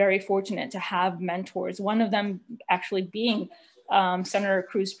 I've been very fortunate to have mentors, one of them actually being Senator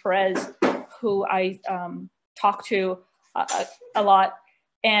Cruz Perez, who I talk to a lot.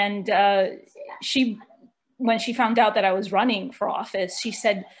 And when she found out that I was running for office, she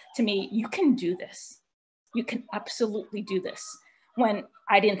said to me, "You can do this. You can absolutely do this." When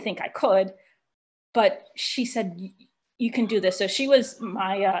I didn't think I could, but she said, "You can do this." So she was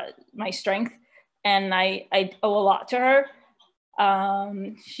my strength, and I owe a lot to her.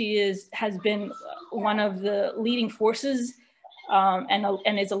 She has been one of the leading forces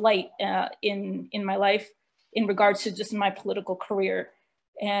and is a light in my life in regards to just my political career.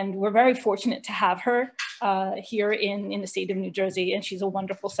 And we're very fortunate to have her here in the state of New Jersey. And she's a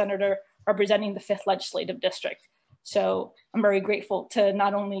wonderful senator representing the 5th Legislative District. So I'm very grateful to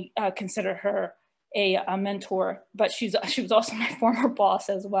not only consider her a mentor, but she was also my former boss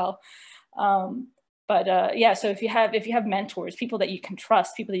as well. Yeah, so if you have mentors, people that you can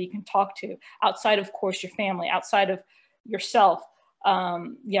trust, people that you can talk to outside, of course, your family, outside of yourself,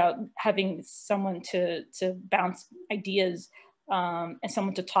 having someone to bounce ideas and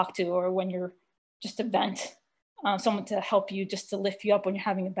someone to talk to, or when you're just a vent, someone to help you, just to lift you up when you're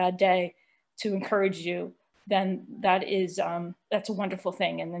having a bad day, to encourage you, then that's a wonderful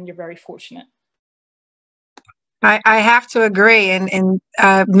thing. And then you're very fortunate. I have to agree, and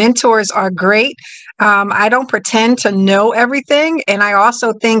mentors are great. I don't pretend to know everything, and I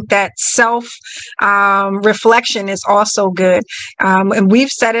also think that self reflection is also good. And we've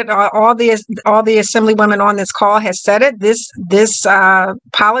said it. All the Assemblywomen on this call has said it. This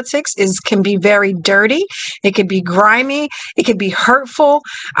politics can be very dirty. It can be grimy. It can be hurtful,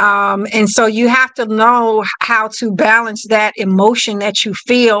 and so you have to know how to balance that emotion that you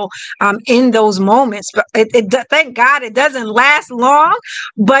feel in those moments. But thank God it doesn't last long,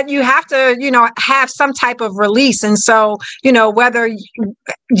 but you have to, have some type of release. And so, whether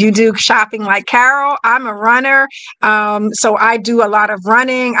you do shopping like Carol, I'm a runner. So I do a lot of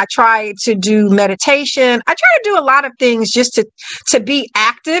running. I try to do meditation. I try to do a lot of things just to be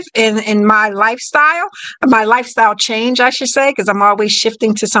active in my lifestyle change, I should say, because I'm always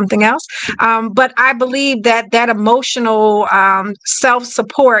shifting to something else. But I believe that emotional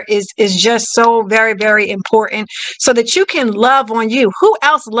self-support is just so very, very important, so that you can love on you. Who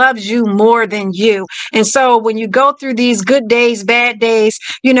else loves you more than you? And so when you go through these good days, bad days,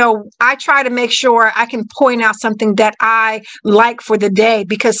 I try to make sure I can point out something that I like for the day,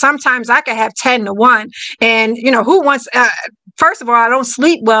 because sometimes I could have 10 to 1. And, who wants, first of all, I don't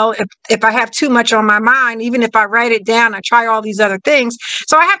sleep well if I have too much on my mind. Even if I write it down, I try all these other things.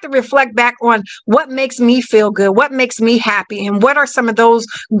 So I have to reflect back on what makes me feel good, what makes me happy, and what are some of those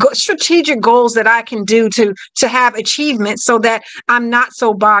strategic goals that I can do to have achievement, so that I'm not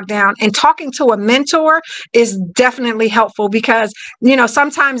so bogged down. And talking to a mentor is definitely helpful, because,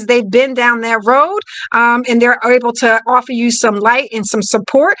 sometimes they've been down that road, and they're able to offer you some light and some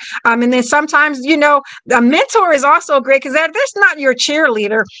support. And then sometimes, a mentor is also great, because there's just not your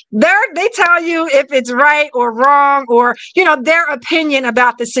cheerleader. They tell you if it's right or wrong, or, you know, their opinion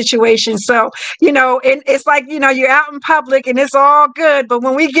about the situation. So, you know, and it's like, you know, you're out in public and it's all good, but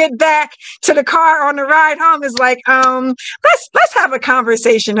when we get back to the car on the ride home, it's like, let's have a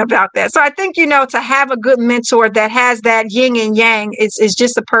conversation about that. So I think, you know, to have a good mentor that has that yin and yang is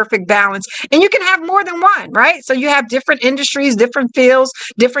just a perfect balance. And you can have more than one, right? So you have different industries, different fields,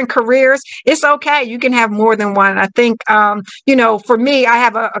 different careers. It's okay. You can have more than one. I think, you know, for me, I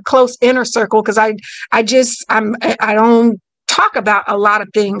have a close inner circle because I don't talk about a lot of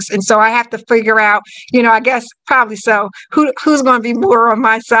things. And so I have to figure out, you know, I guess probably so, who's going to be more on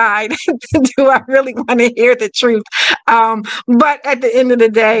my side? Do I really want to hear the truth? But at the end of the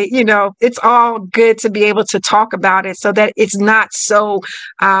day, you know, it's all good to be able to talk about it so that it's not so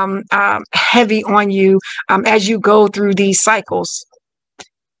heavy on you as you go through these cycles.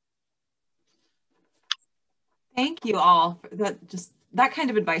 Thank you all. That kind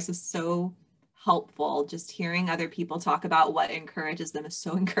of advice is so helpful. Just hearing other people talk about what encourages them is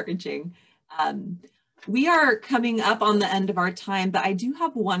so encouraging. We are coming up on the end of our time, but I do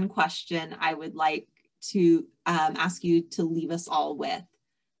have one question I would like to ask you to leave us all with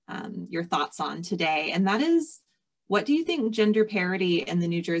your thoughts on today. And that is, what do you think gender parity in the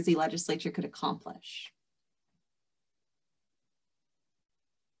New Jersey legislature could accomplish?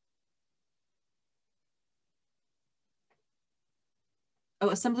 Oh,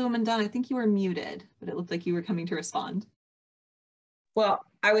 Assemblywoman Dunn, I think you were muted, but it looked like you were coming to respond. Well,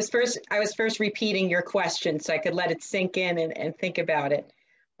 I was first repeating your question so I could let it sink in and think about it.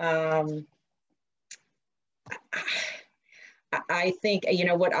 I think, you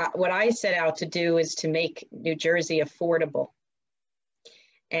know, what I set out to do is to make New Jersey affordable.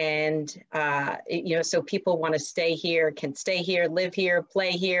 And, you know, so people want to stay here, can stay here, live here,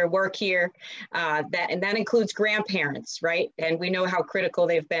 play here, work here. And that includes grandparents, right? And we know how critical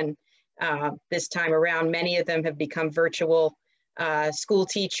they've been this time around. Many of them have become virtual school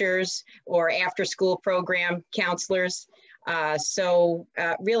teachers or after school program counselors.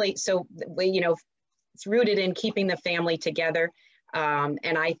 Really, you know, it's rooted in keeping the family together.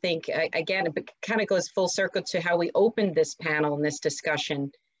 And I think, again, it kind of goes full circle to how we opened this panel and this discussion,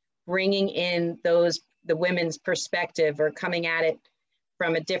 bringing in the women's perspective or coming at it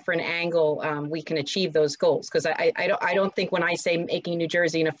from a different angle. We can achieve those goals. Because I don't think when I say making New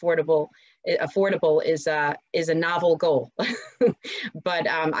Jersey an affordable is a novel goal, but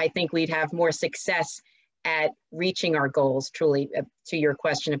I think we'd have more success at reaching our goals, truly, to your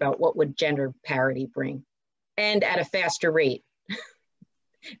question about what would gender parity bring, and at a faster rate.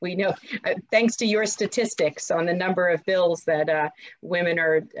 We know, thanks to your statistics on the number of bills that women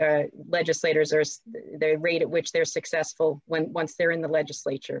are legislators are, the rate at which they're successful once they're in the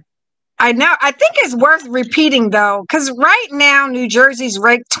legislature. I know. I think it's worth repeating, though, because right now, New Jersey's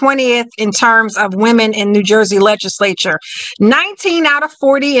ranked 20th in terms of women in New Jersey legislature, 19 out of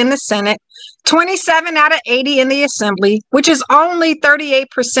 40 in the Senate, 27 out of 80 in the Assembly, which is only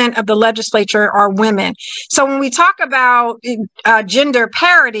 38% of the legislature are women. So when we talk about gender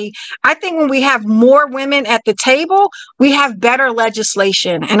parity, I think when we have more women at the table, we have better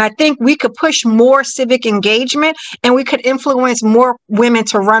legislation. And I think we could push more civic engagement and we could influence more women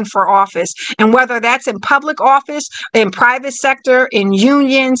to run for office. And whether that's in public office, in private sector, in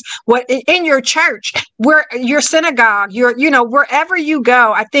unions, in your church, your synagogue, wherever you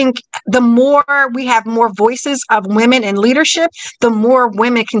go, I think the more we have more voices of women in leadership, the more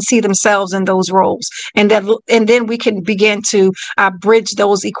women can see themselves in those roles. And then we can begin to bridge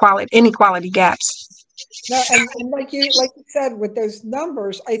those inequality gaps. No, and like you said, with those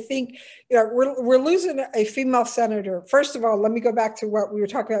numbers, I think, you know, we're losing a female senator. First of all, let me go back to what we were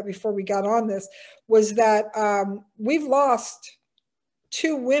talking about before we got on this, was that we've lost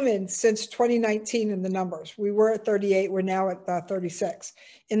 2 women since 2019 in the numbers. We were at 38, we're now at 36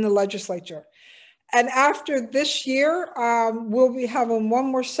 in the legislature. And after this year, we'll be having one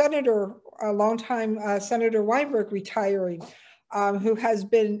more senator, a longtime Senator Weinberg retiring, who has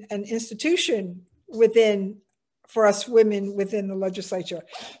been an institution for us women within the legislature.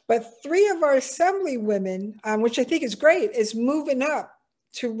 But 3 of our Assembly women, which I think is great, is moving up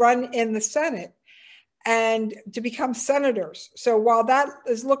to run in the Senate and to become senators. So while that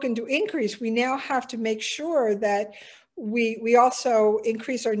is looking to increase, we now have to make sure that we also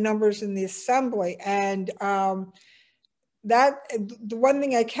increase our numbers in the Assembly. And that the one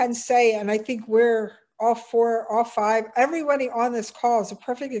thing I can say, and I think we're all four, all five, everybody on this call is a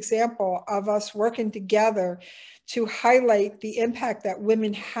perfect example of us working together to highlight the impact that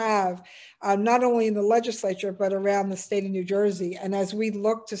women have, not only in the legislature, but around the state of New Jersey. And as we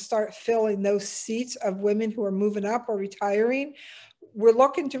look to start filling those seats of women who are moving up or retiring, we're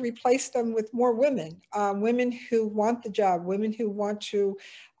looking to replace them with more women, women who want the job, women who want to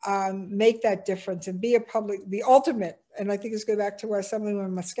make that difference and be the ultimate, and I think it's go back to what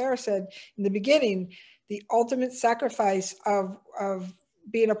Assemblywoman Mosquera said in the beginning, the ultimate sacrifice of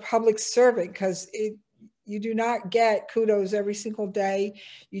being a public servant, because you do not get kudos every single day.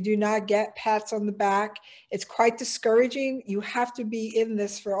 You do not get pats on the back. It's quite discouraging. You have to be in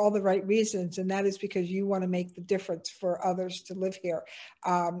this for all the right reasons, and that is because you want to make the difference for others to live here,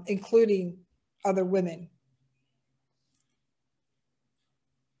 including other women.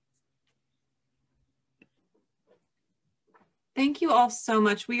 Thank you all so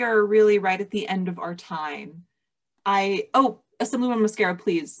much. We are really right at the end of our time. Assemblywoman Mosquera,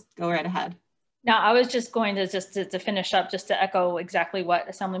 please go right ahead. No, I was just going to to finish up, just to echo exactly what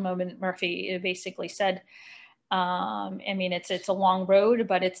Assemblywoman Murphy basically said. I mean, it's a long road,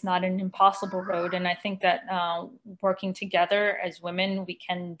 but it's not an impossible road. And I think that working together as women, we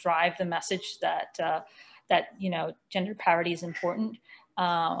can drive the message that gender parity is important,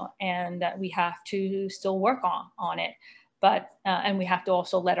 and that we have to still work on it. But and we have to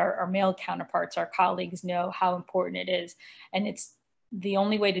also let our male counterparts, our colleagues, know how important it is. And it's the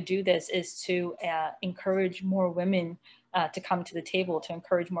only way to do this is to encourage more women to come to the table, to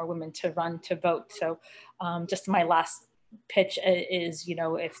encourage more women to run, to vote. So just my last pitch is,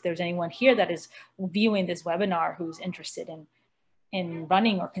 if there's anyone here that is viewing this webinar who's interested in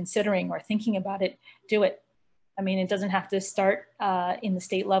running or considering or thinking about it, do it. I mean, it doesn't have to start in the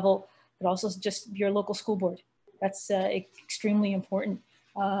state level, but also just your local school board. That's extremely important.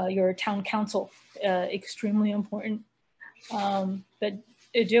 Your town council, extremely important. But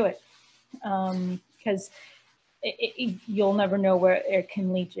do it, because you'll never know where it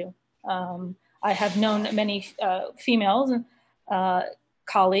can lead you. I have known many females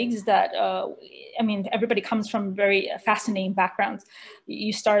colleagues that, I mean, everybody comes from very fascinating backgrounds.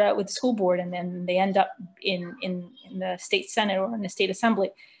 You start out with the school board, and then they end up in the state senate or in the state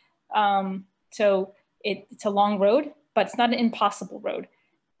assembly. So it's a long road, but it's not an impossible road.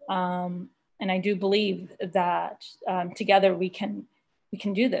 And I do believe that together we can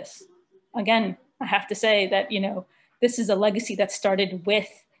do this. Again, I have to say that, this is a legacy that started with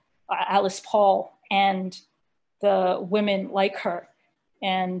Alice Paul and the women like her.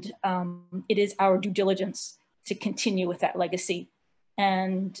 And it is our due diligence to continue with that legacy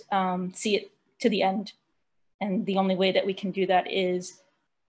and see it to the end. And the only way that we can do that is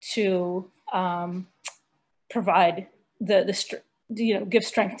to provide give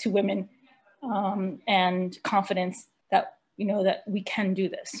strength to women and confidence that, that we can do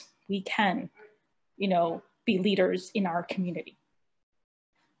this. We can, be leaders in our community.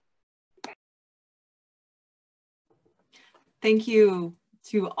 Thank you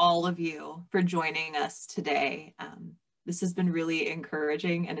to all of you for joining us today. This has been really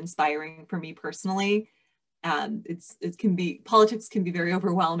encouraging and inspiring for me personally. Politics can be very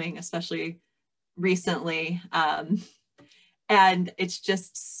overwhelming, especially recently. And it's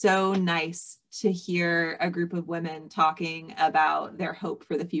just so nice to hear a group of women talking about their hope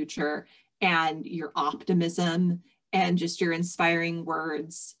for the future and your optimism and just your inspiring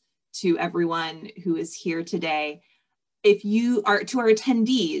words to everyone who is here today. If you are, to our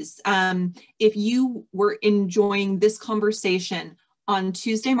attendees, if you were enjoying this conversation, on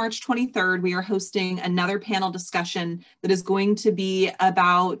Tuesday, March 23rd, we are hosting another panel discussion that is going to be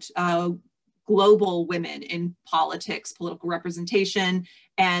about global women in politics, political representation,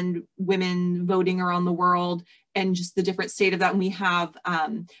 and women voting around the world, and just the different state of that. And we have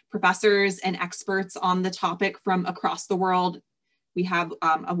professors and experts on the topic from across the world. We have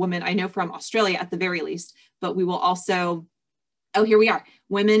a woman I know from Australia at the very least, but we will also, here we are,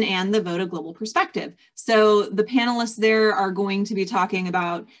 Women and the Vote, a Global Perspective. So the panelists there are going to be talking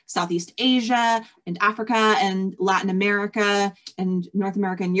about Southeast Asia and Africa and Latin America and North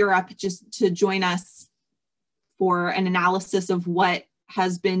America and Europe, just to join us for an analysis of what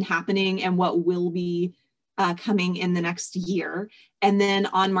has been happening and what will be coming in the next year. And then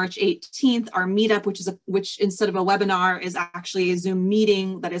on March 18th, our meetup, which instead of a webinar is actually a Zoom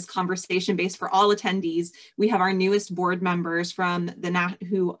meeting that is conversation-based for all attendees. We have our newest board members from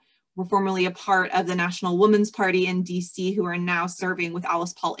who were formerly a part of the National Women's Party in DC, who are now serving with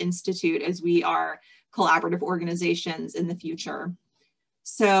Alice Paul Institute as we are collaborative organizations in the future.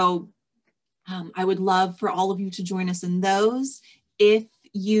 So I would love for all of you to join us in those. If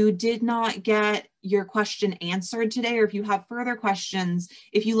you did not get your question answered today, or if you have further questions,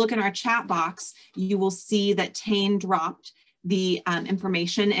 if you look in our chat box, you will see that Tane dropped the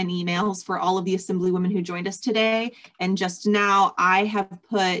information and emails for all of the Assemblywomen who joined us today. And just now I have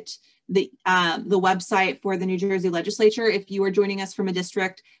put the website for the New Jersey legislature. If you are joining us from a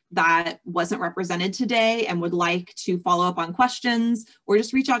district that wasn't represented today and would like to follow up on questions or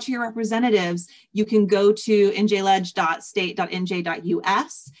just reach out to your representatives, you can go to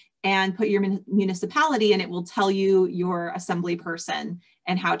njledge.state.nj.us and put your municipality, and it will tell you your assembly person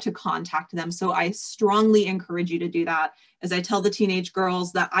and how to contact them. So I strongly encourage you to do that. As I tell the teenage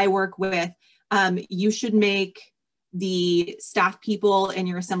girls that I work with, you should make the staff people in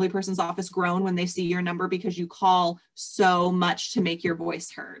your assembly person's office groan when they see your number, because you call so much to make your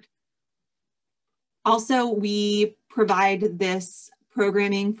voice heard. Also, we provide this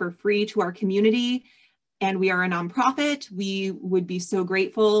programming for free to our community, and we are a nonprofit. We would be so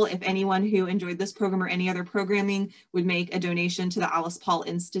grateful if anyone who enjoyed this program or any other programming would make a donation to the Alice Paul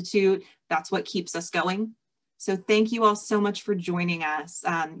Institute. That's what keeps us going. So thank you all so much for joining us.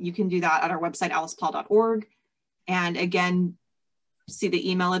 You can do that at our website, alicepaul.org. And again, see the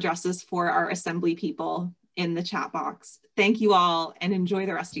email addresses for our assembly people in the chat box. Thank you all, and enjoy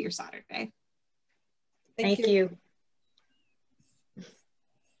the rest of your Saturday. Thank you.